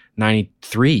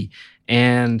 93.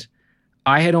 And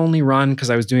I had only run, because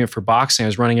I was doing it for boxing, I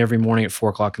was running every morning at 4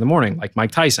 o'clock in the morning, like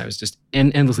Mike Tyson. I was just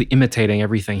endlessly imitating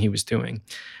everything he was doing.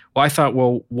 Well, I thought,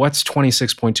 what's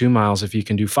 26.2 miles if you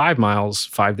can do 5 miles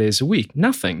 5 days a week?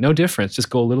 Nothing, no difference. Just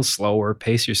go a little slower,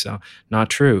 pace yourself. Not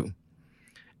true.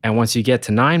 And once you get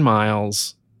to 9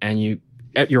 miles and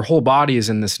your whole body is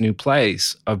in this new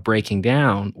place of breaking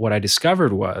down, what I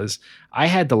discovered was I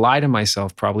had to lie to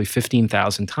myself probably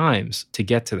 15,000 times to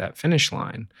get to that finish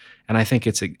line. And I think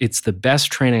it's the best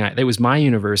training. It was my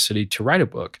university to write a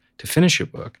book, to finish a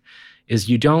book.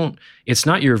 It's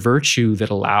not your virtue that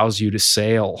allows you to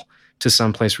sail to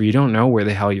some place where you don't know where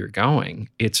the hell you're going.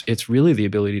 It's really the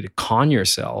ability to con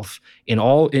yourself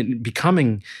in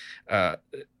becoming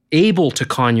able to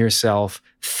con yourself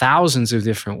thousands of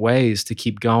different ways to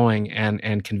keep going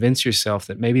and convince yourself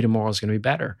that maybe tomorrow's going to be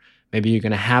better. Maybe you're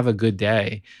going to have a good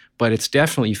day, but it's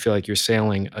definitely, you feel like you're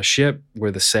sailing a ship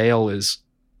where the sail is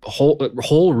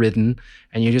hole ridden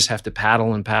and you just have to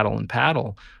paddle and paddle and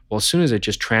paddle. Well, as soon as I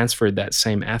just transferred that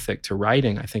same ethic to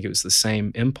writing, I think it was the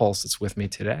same impulse that's with me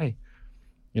today.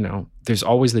 There's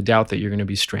always the doubt that you're going to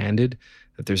be stranded,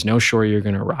 that there's no shore you're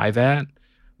going to arrive at.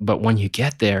 But when you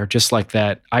get there, just like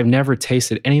that, I've never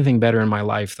tasted anything better in my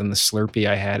life than the Slurpee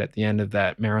I had at the end of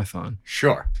that marathon.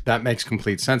 Sure. That makes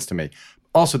complete sense to me.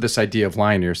 Also, this idea of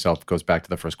lying to yourself goes back to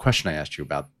the first question I asked you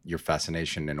about your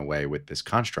fascination in a way with this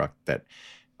construct that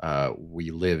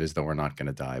we live as though we're not going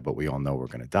to die, but we all know we're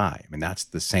going to die. I mean,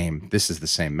 this is the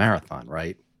same marathon,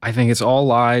 right? I think it's all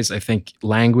lies. I think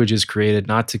language is created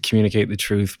not to communicate the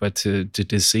truth, but to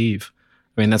deceive.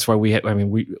 I mean, that's why we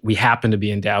happen to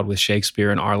be endowed with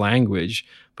Shakespeare in our language,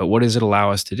 but what does it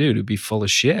allow us to do? To be full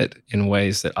of shit in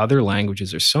ways that other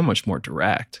languages are so much more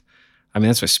direct. I mean,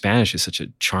 that's why Spanish is such a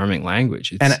charming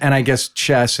language. And I guess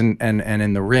chess and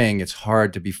in the ring, it's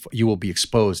hard to be, you will be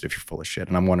exposed if you're full of shit.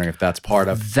 And I'm wondering if that's part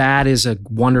of. That is a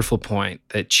wonderful point,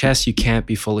 that chess, you can't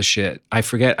be full of shit. I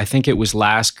think it was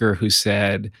Lasker who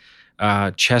said,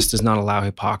 chess does not allow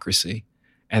hypocrisy.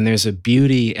 And there's a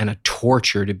beauty and a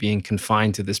torture to being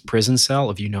confined to this prison cell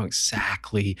of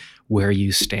exactly where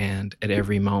you stand at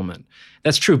every moment.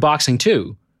 That's true of boxing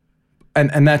too.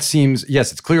 And that seems,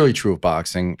 yes, it's clearly true of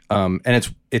boxing. And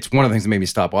it's one of the things that made me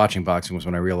stop watching boxing was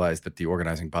when I realized that the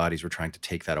organizing bodies were trying to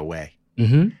take that away.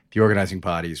 Mm-hmm. The organizing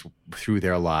bodies, through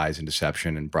their lies and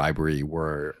deception and bribery,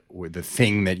 were the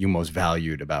thing that you most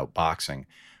valued about boxing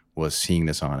was seeing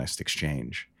this honest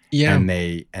exchange. Yeah. And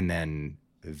then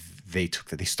they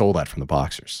stole that from the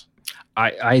boxers.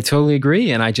 I totally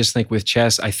agree. And I just think with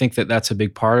chess, I think that's a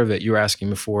big part of it. You were asking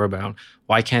before about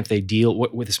why can't they deal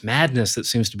with this madness that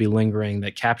seems to be lingering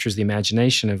that captures the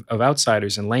imagination of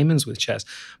outsiders and laymen's with chess.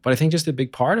 But I think just a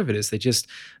big part of it is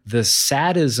the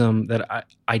sadism that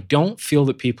I don't feel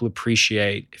that people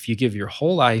appreciate if you give your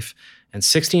whole life and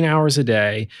 16 hours a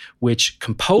day, which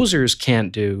composers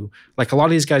can't do. Like a lot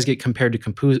of these guys get compared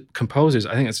to composers.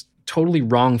 I think it's totally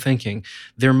wrong thinking.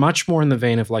 They're much more in the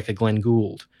vein of like a Glenn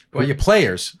Gould. Well, you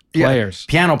players. Players.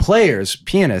 Yeah, piano players,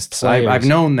 pianists. Players. I've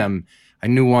known them. I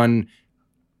knew one.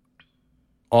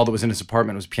 All that was in his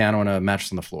apartment was a piano and a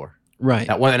mattress on the floor. Right.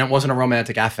 And it wasn't a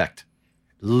romantic affect.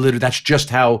 Literally, that's just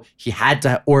how he had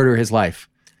to order his life.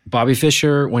 Bobby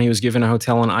Fischer, when he was given a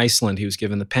hotel in Iceland, he was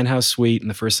given the penthouse suite, and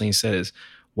the first thing he said is,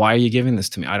 "Why are you giving this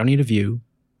to me? I don't need a view,"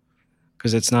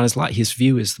 because it's not his life. His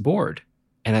view is the board,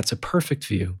 and that's a perfect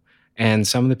view. And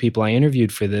some of the people I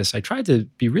interviewed for this, I tried to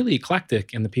be really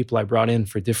eclectic in the people I brought in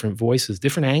for different voices,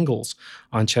 different angles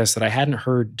on chess that I hadn't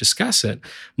heard discuss it.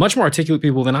 Much more articulate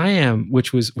people than I am,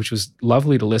 which was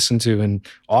lovely to listen to and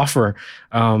offer.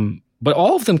 But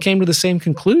all of them came to the same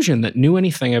conclusion that knew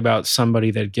anything about somebody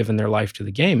that had given their life to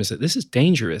the game, is that this is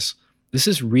dangerous. This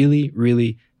is really,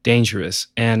 really dangerous.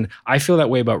 And I feel that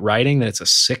way about writing, that it's a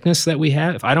sickness that we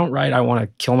have. If I don't write, I want to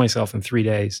kill myself in 3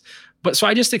 days. But so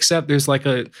I just accept there's like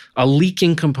a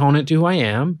leaking component to who I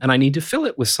am, and I need to fill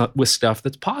it with stuff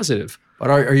that's positive.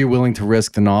 But are you willing to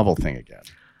risk the novel thing again?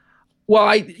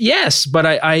 Well, yes, but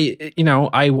I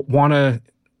want to.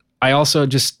 I also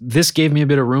this gave me a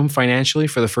bit of room financially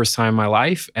for the first time in my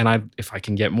life, and if I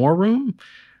can get more room,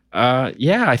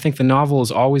 I think the novel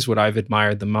is always what I've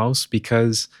admired the most,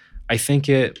 because I think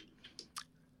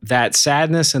that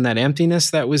sadness and that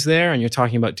emptiness that was there, and you're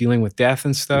talking about dealing with death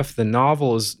and stuff, the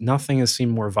novel nothing has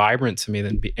seemed more vibrant to me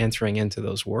than entering into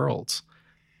those worlds.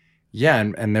 Yeah,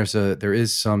 and there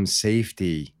is some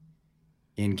safety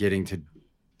in getting to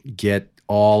get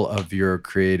all of your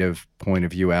creative point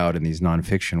of view out in these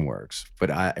nonfiction works.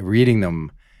 But reading them,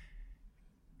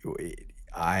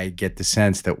 I get the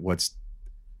sense that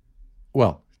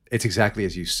it's exactly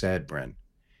as you said, Brin.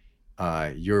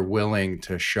 You're willing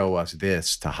to show us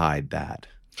this to hide that.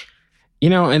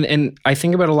 And I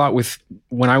think about a lot with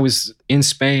when I was in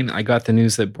Spain, I got the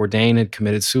news that Bourdain had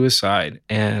committed suicide.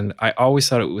 And I always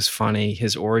thought it was funny,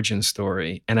 his origin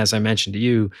story. And as I mentioned to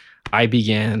you, I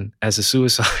began as a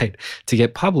suicide to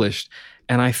get published.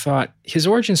 And I thought his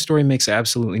origin story makes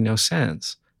absolutely no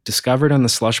sense. Discovered on the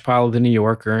slush pile of the New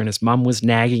Yorker, and his mom was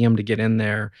nagging him to get in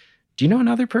there. Do you know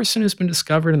another person who's been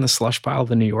discovered in the slush pile of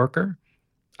the New Yorker?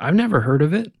 I've never heard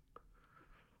of it.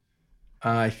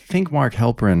 I think Mark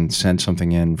Halperin sent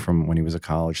something in from when he was a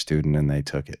college student and they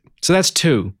took it. So that's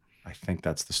two. I think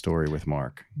that's the story with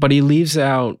Mark. But he leaves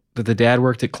out that the dad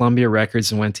worked at Columbia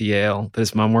Records and went to Yale, that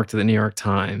his mom worked at the New York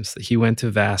Times, that he went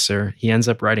to Vassar. He ends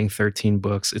up writing 13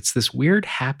 books. It's this weird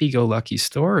happy-go-lucky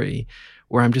story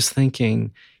where I'm just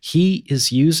thinking he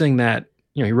is using that,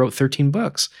 he wrote 13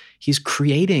 books. He's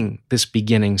creating this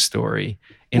beginning story.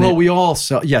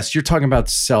 Yes, you're talking about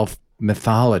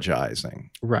self-mythologizing.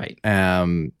 Right.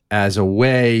 As a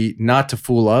way not to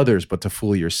fool others, but to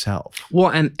fool yourself.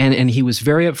 Well, and he was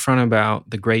very upfront about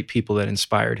the great people that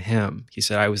inspired him. He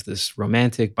said, I was this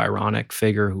romantic, Byronic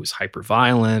figure who was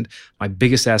hyper-violent. My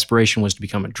biggest aspiration was to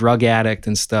become a drug addict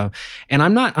and stuff. And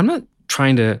I'm not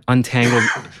trying to untangle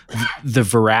the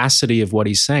veracity of what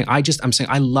he's saying. I'm saying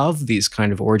I love these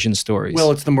kind of origin stories.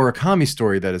 Well, it's the Murakami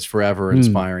story that is forever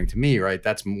inspiring to me, right?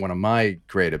 That's one of my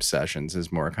great obsessions is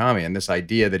Murakami, and this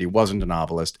idea that he wasn't a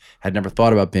novelist, had never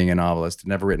thought about being a novelist, had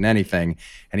never written anything,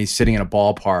 and he's sitting in a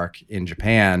ballpark in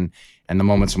Japan, and the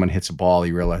moment someone hits a ball,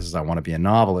 he realizes, I want to be a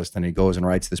novelist, and he goes and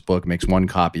writes this book, makes one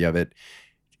copy of it,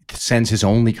 sends his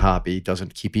only copy,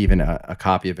 doesn't keep even a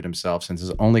copy of it himself, sends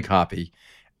his only copy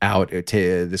out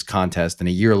to this contest, and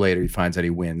a year later he finds out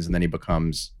he wins, and then he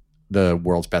becomes the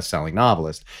world's best-selling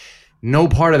novelist. No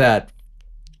part of that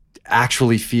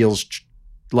actually feels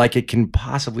like it can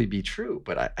possibly be true,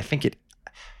 but I think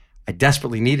I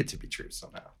desperately need it to be true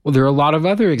somehow. Well, there are a lot of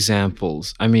other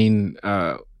examples. I mean,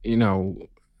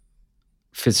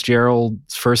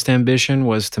 Fitzgerald's first ambition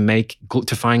was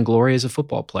to find glory as a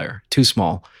football player. Too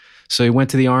small. So he went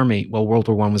to the army. Well, World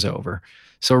War I was over.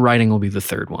 So writing will be the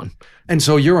third one. And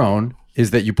so your own is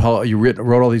that you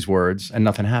wrote all these words and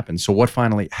nothing happened. So what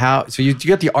finally, so you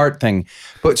get the art thing,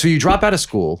 but so you drop out of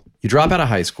school, you drop out of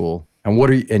high school,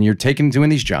 and you're doing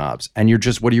these jobs, and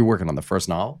what are you working on, the first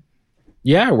novel?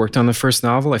 Yeah, I worked on the first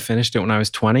novel. I finished it when I was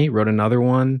 20, wrote another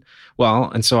one. Well,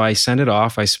 and so I sent it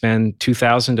off. I spent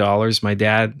 $2,000. My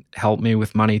dad helped me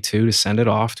with money too to send it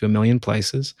off to a million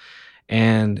places.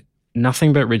 And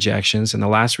nothing but rejections. And the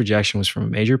last rejection was from a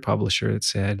major publisher that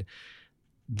said,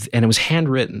 and it was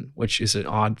handwritten, which is an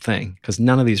odd thing because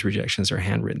none of these rejections are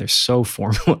handwritten. They're so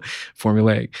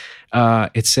formulaic.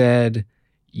 It said,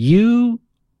 you,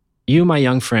 my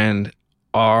young friend,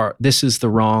 this is the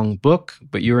wrong book,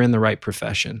 but you're in the right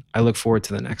profession. I look forward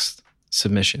to the next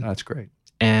submission. That's great.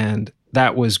 And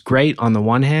that was great on the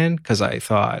one hand, because I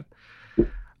thought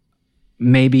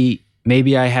maybe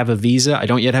I have a visa. I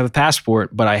don't yet have a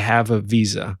passport, but I have a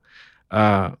visa.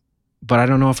 But I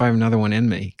don't know if I have another one in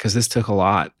me, because this took a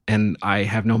lot and I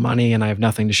have no money and I have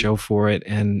nothing to show for it.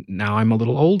 And now I'm a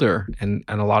little older and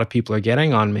a lot of people are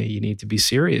getting on me. You need to be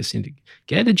serious. You need to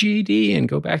get a GED and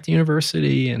go back to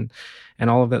university and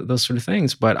all of that, those sort of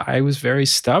things. But I was very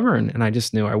stubborn, and I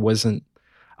just knew I was going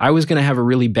to have a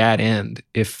really bad end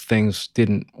if things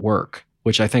didn't work,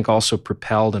 which I think also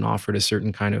propelled and offered a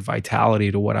certain kind of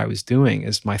vitality to what I was doing.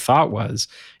 As my thought was,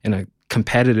 in a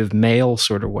competitive male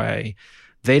sort of way,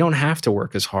 they don't have to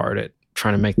work as hard at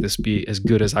trying to make this be as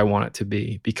good as I want it to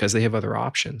be, because they have other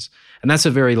options. And that's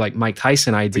a very like Mike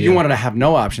Tyson idea. But you wanted to have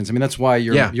no options. I mean, that's why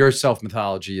your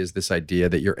self-mythology is this idea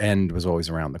that your end was always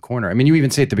around the corner. I mean, you even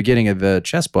say at the beginning of the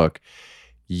chess book,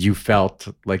 you felt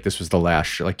like this was the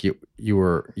last, like you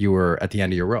were at the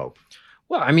end of your rope.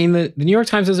 Well, I mean, the New York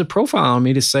Times has a profile on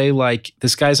me to say, like,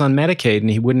 this guy's on Medicaid and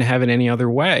he wouldn't have it any other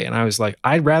way. And I was like,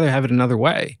 I'd rather have it another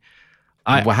way.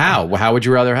 How would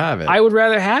you rather have it? I would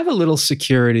rather have a little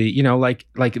security,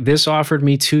 like this offered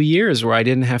me 2 years where I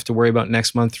didn't have to worry about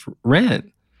next month's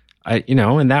rent.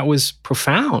 And that was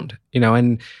profound,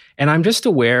 and I'm just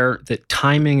aware that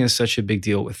timing is such a big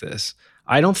deal with this.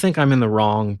 I don't think I'm in the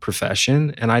wrong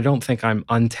profession, and I don't think I'm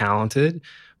untalented,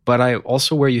 but I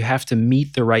also where you have to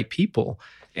meet the right people.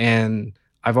 And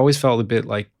I've always felt a bit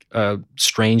like a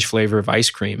strange flavor of ice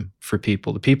cream for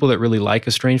people. The people that really like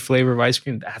a strange flavor of ice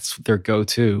cream, that's their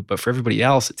go-to. But for everybody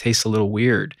else, it tastes a little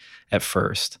weird at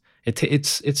first. It's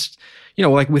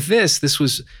like with this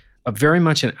was very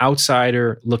much an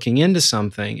outsider looking into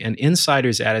something. An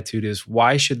insider's attitude is,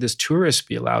 why should this tourist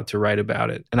be allowed to write about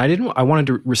it? And I wanted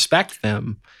to respect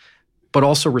them, but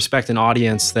also respect an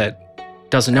audience that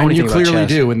doesn't know anything about chess. You clearly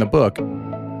do in the book.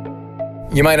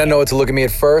 You might not know what to look at me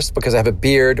at first because I have a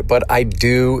beard, but I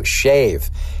do shave.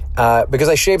 Because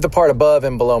I shave the part above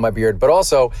and below my beard, but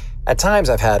also at times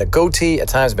I've had a goatee, at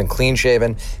times I've been clean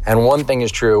shaven. And one thing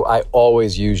is true, I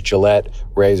always use Gillette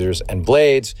razors and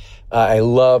blades. I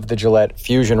love the Gillette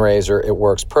Fusion razor. It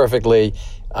works perfectly.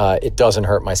 It doesn't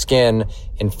hurt my skin.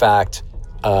 In fact,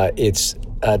 it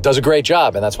does a great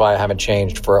job, and that's why I haven't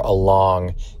changed for a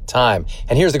long time.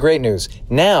 And here's the great news.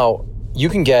 Now, you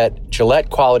can get Gillette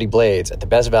quality blades at the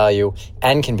best value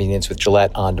and convenience with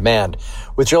Gillette On Demand.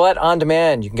 With Gillette On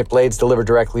Demand, you can get blades delivered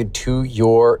directly to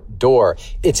your door.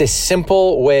 It's a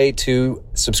simple way to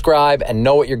subscribe and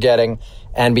know what you're getting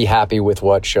and be happy with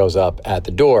what shows up at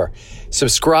the door.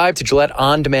 Subscribe to Gillette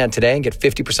On Demand today and get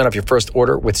 50% off your first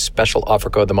order with special offer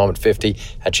code TheMoment50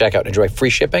 at checkout. Enjoy free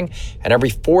shipping and every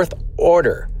fourth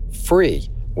order free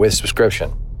with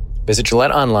subscription. Visit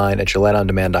Gillette online at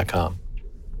GilletteOnDemand.com.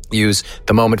 Use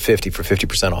TheMoment50 for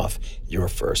 50% off your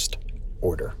first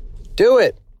order. Do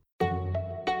it!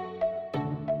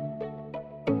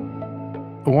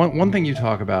 One thing you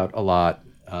talk about a lot,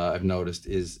 I've noticed,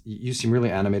 is you seem really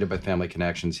animated by family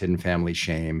connections, hidden family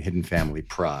shame, hidden family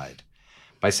pride.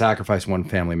 By sacrifice one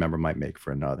family member might make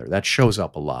for another. That shows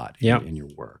up a lot in your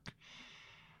work.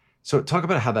 So talk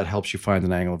about how that helps you find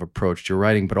an angle of approach to your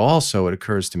writing, but also it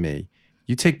occurs to me,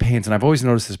 you take pains, and I've always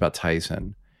noticed this about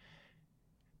Tyson.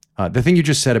 The thing you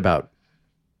just said about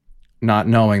not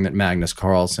knowing that Magnus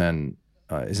Carlsen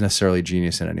is necessarily a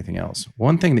genius in anything else.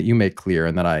 One thing that you make clear,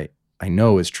 and that I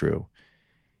know is true,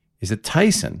 is that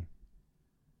Tyson,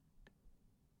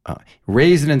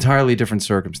 raised in an entirely different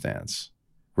circumstance,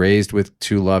 raised with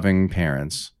two loving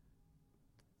parents,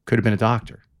 could have been a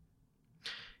doctor.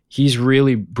 He's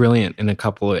really brilliant in a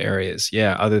couple of areas,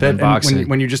 other than boxing.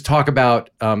 When you just talk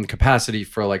about capacity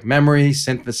for like memory,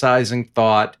 synthesizing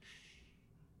thought,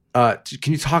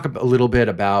 can you talk a little bit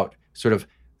about sort of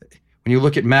when you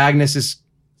look at Magnus's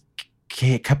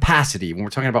capacity, when we're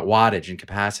talking about wattage and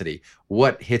capacity,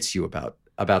 what hits you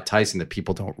about Tyson that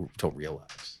people don't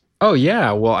realize? Oh,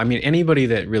 yeah. Well, I mean, anybody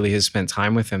that really has spent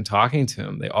time with him, talking to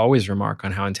him, they always remark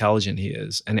on how intelligent he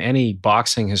is. And any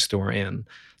boxing historian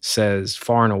says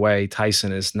far and away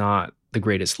Tyson is not the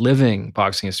greatest living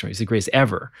boxing historian. He's the greatest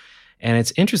ever. And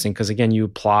it's interesting because, again, you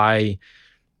apply...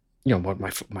 what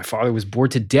my father was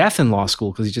bored to death in law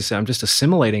school because he just said, I'm just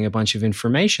assimilating a bunch of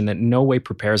information that in no way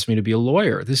prepares me to be a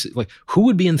lawyer. This is like, who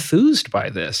would be enthused by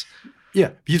this?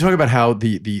 Yeah. You talk about how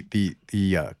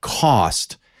the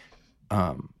cost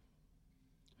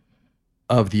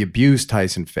of the abuse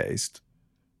Tyson faced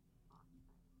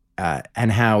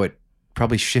and how it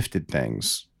probably shifted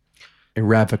things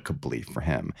irrevocably for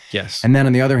him. Yes. And then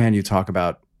on the other hand, you talk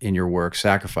about in your work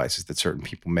sacrifices that certain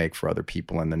people make for other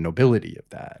people and the nobility of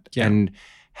that. Yeah. And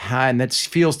that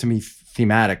feels to me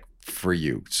thematic for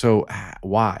you. So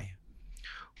why?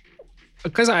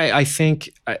 Because I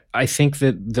think that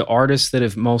the artists that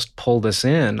have most pulled us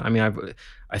in, I mean,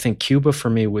 I think Cuba for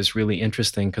me was really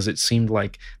interesting because it seemed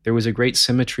like there was a great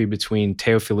symmetry between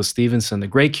Teófilo Stevenson, the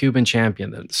great Cuban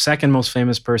champion, the second most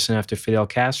famous person after Fidel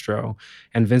Castro,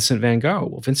 and Vincent van Gogh.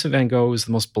 Well, Vincent van Gogh is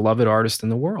the most beloved artist in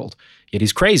the world, yet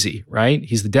he's crazy, right?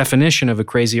 He's the definition of a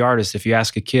crazy artist. If you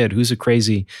ask a kid, who's a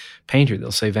crazy painter,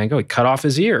 they'll say Van Gogh. He cut off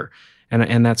his ear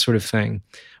and that sort of thing.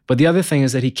 But the other thing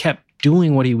is that he kept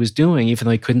doing what he was doing, even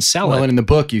though he couldn't sell it. Well, and in the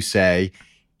book, you say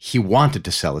he wanted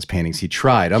to sell his paintings. He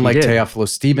tried. Unlike Teófilo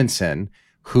Stevenson,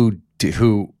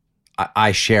 who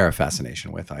I share a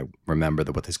fascination with. I remember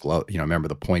with his glove, remember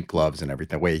the point gloves and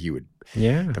everything. The way he would,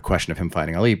 the question of him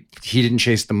fighting Ali. He didn't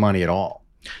chase the money at all.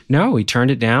 No, he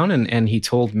turned it down, and he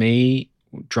told me,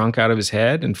 drunk out of his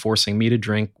head and forcing me to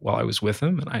drink while I was with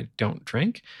him, and I don't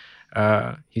drink.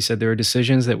 He said there are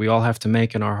decisions that we all have to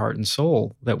make in our heart and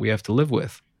soul that we have to live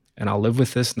with. And I'll live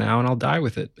with this now and I'll die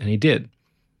with it. And he did.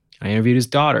 I interviewed his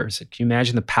daughter. I said, can you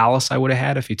imagine the palace I would have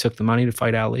had if he took the money to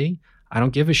fight Ali? I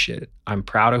don't give a shit. I'm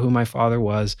proud of who my father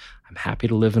was. I'm happy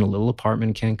to live in a little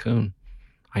apartment in Cancun.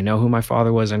 I know who my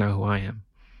father was. I know who I am.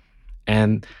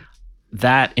 And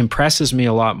that impresses me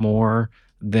a lot more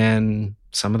than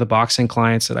some of the boxing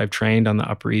clients that I've trained on the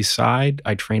Upper East Side.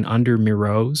 I train under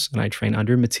Miro's and I train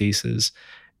under Matisse's.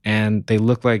 And they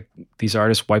look like these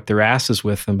artists wiped their asses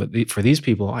with them. But for these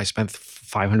people, I spent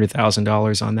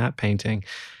 $500,000 on that painting.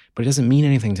 But it doesn't mean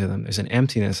anything to them. There's an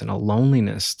emptiness and a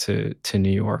loneliness to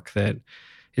New York that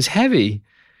is heavy.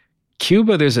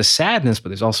 Cuba, there's a sadness, but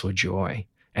there's also a joy.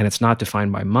 And it's not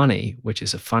defined by money, which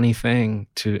is a funny thing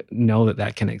to know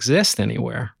that can exist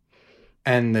anywhere.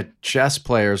 And the chess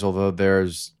players, although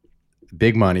there's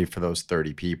big money for those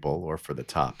 30 people or for the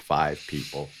top 5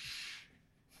 people,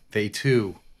 they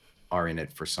too are in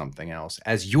it for something else,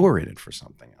 as you're in it for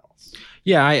something else.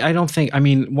 Yeah, I don't think,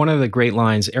 one of the great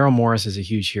lines, Errol Morris is a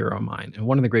huge hero of mine. And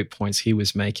one of the great points he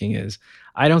was making is,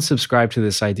 I don't subscribe to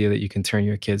this idea that you can turn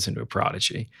your kids into a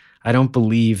prodigy. I don't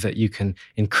believe that you can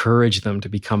encourage them to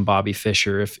become Bobby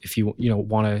Fischer if you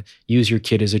want to use your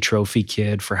kid as a trophy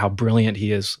kid for how brilliant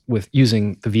he is with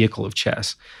using the vehicle of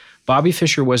chess. Bobby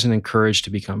Fischer wasn't encouraged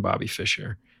to become Bobby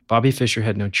Fischer. Bobby Fischer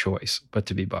had no choice but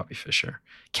to be Bobby Fischer.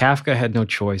 Kafka had no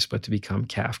choice but to become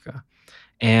Kafka.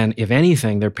 And if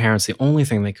anything, their parents, the only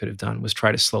thing they could have done was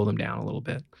try to slow them down a little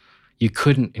bit. You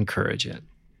couldn't encourage it.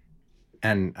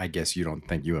 And I guess you don't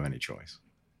think you have any choice.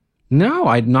 No,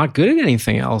 I'm not good at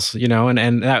anything else,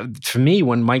 and that, for me,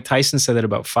 when Mike Tyson said that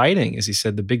about fighting, is he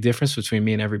said the big difference between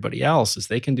me and everybody else is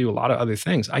they can do a lot of other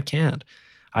things. I can't.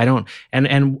 I don't.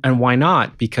 And why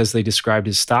not? Because they described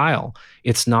his style.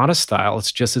 It's not a style.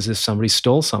 It's just as if somebody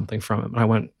stole something from him. And I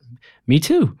went, me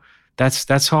too.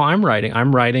 That's how I'm writing.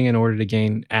 I'm writing in order to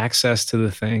gain access to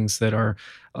the things that are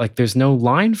like, there's no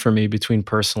line for me between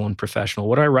personal and professional.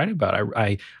 What do I write about?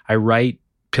 I write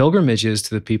pilgrimages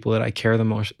to the people that I care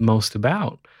the most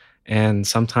about. And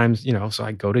sometimes, so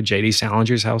I go to J.D.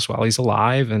 Salinger's house while he's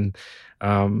alive and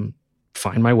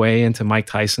find my way into Mike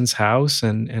Tyson's house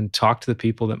and talk to the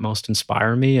people that most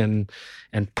inspire me and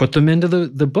put them into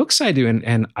the books I do.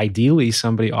 And ideally,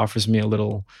 somebody offers me a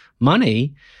little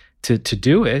money to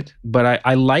do it. But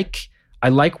I like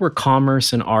where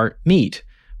commerce and art meet,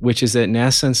 which is that in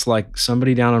essence, like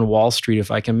somebody down on Wall Street,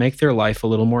 if I can make their life a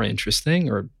little more interesting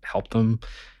or help them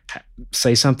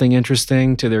say something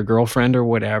interesting to their girlfriend or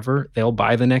whatever, they'll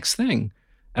buy the next thing.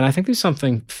 And I think there's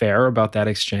something fair about that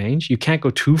exchange. You can't go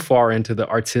too far into the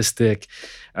artistic,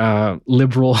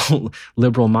 liberal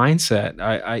mindset.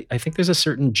 I think there's a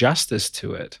certain justice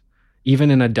to it. Even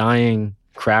in a dying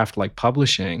craft like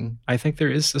publishing, I think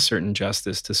there is a certain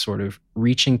justice to sort of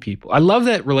reaching people. I love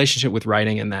that relationship with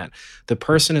writing in that the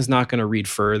person is not going to read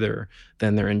further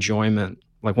than their enjoyment.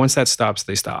 Like once that stops,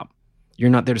 they stop. You're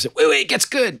not there to say, wait, it gets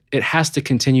good. It has to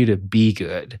continue to be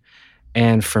good.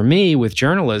 And for me, with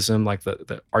journalism, like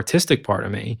the artistic part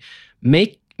of me,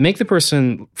 make the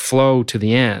person flow to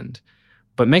the end,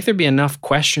 but make there be enough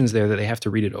questions there that they have to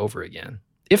read it over again,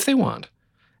 if they want,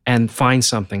 and find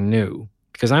something new.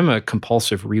 Because I'm a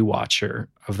compulsive rewatcher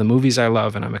of the movies I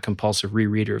love, and I'm a compulsive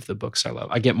rereader of the books I love.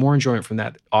 I get more enjoyment from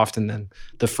that often than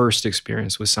the first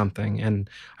experience with something. And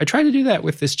I try to do that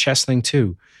with this chess thing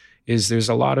too, is there's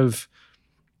a lot of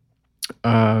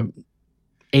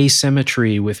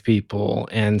asymmetry with people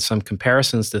and some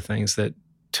comparisons to things that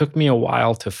took me a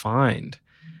while to find.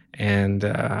 And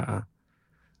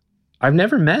I've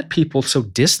never met people so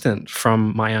distant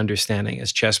from my understanding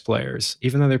as chess players.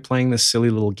 Even though they're playing this silly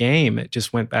little game, it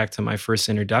just went back to my first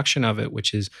introduction of it,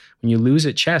 which is when you lose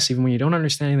at chess, even when you don't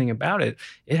understand anything about it,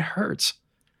 it hurts.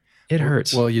 It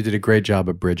hurts. Well, you did a great job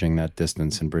of bridging that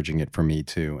distance and bridging it for me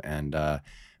too. And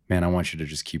man, I want you to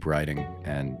just keep writing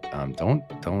and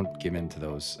don't give in to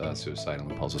those suicidal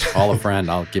impulses. Call a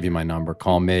friend. I'll give you my number.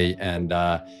 Call me. And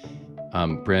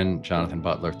Brin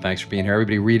Jonathan-Butler, thanks for being here.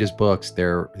 Everybody read his books.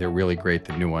 They're really great.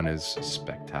 The new one is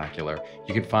spectacular.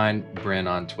 You can find Brin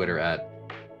on Twitter at,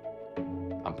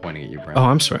 I'm pointing at you, Brin. Oh,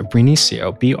 I'm sorry.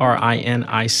 Brinicio,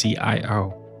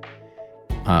 Brinicio.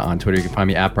 On Twitter, you can find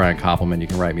me at Brian Koppelman. You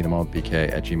can write me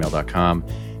themomentbk@gmail.com.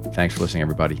 Thanks for listening,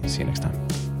 everybody. See you next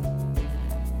time.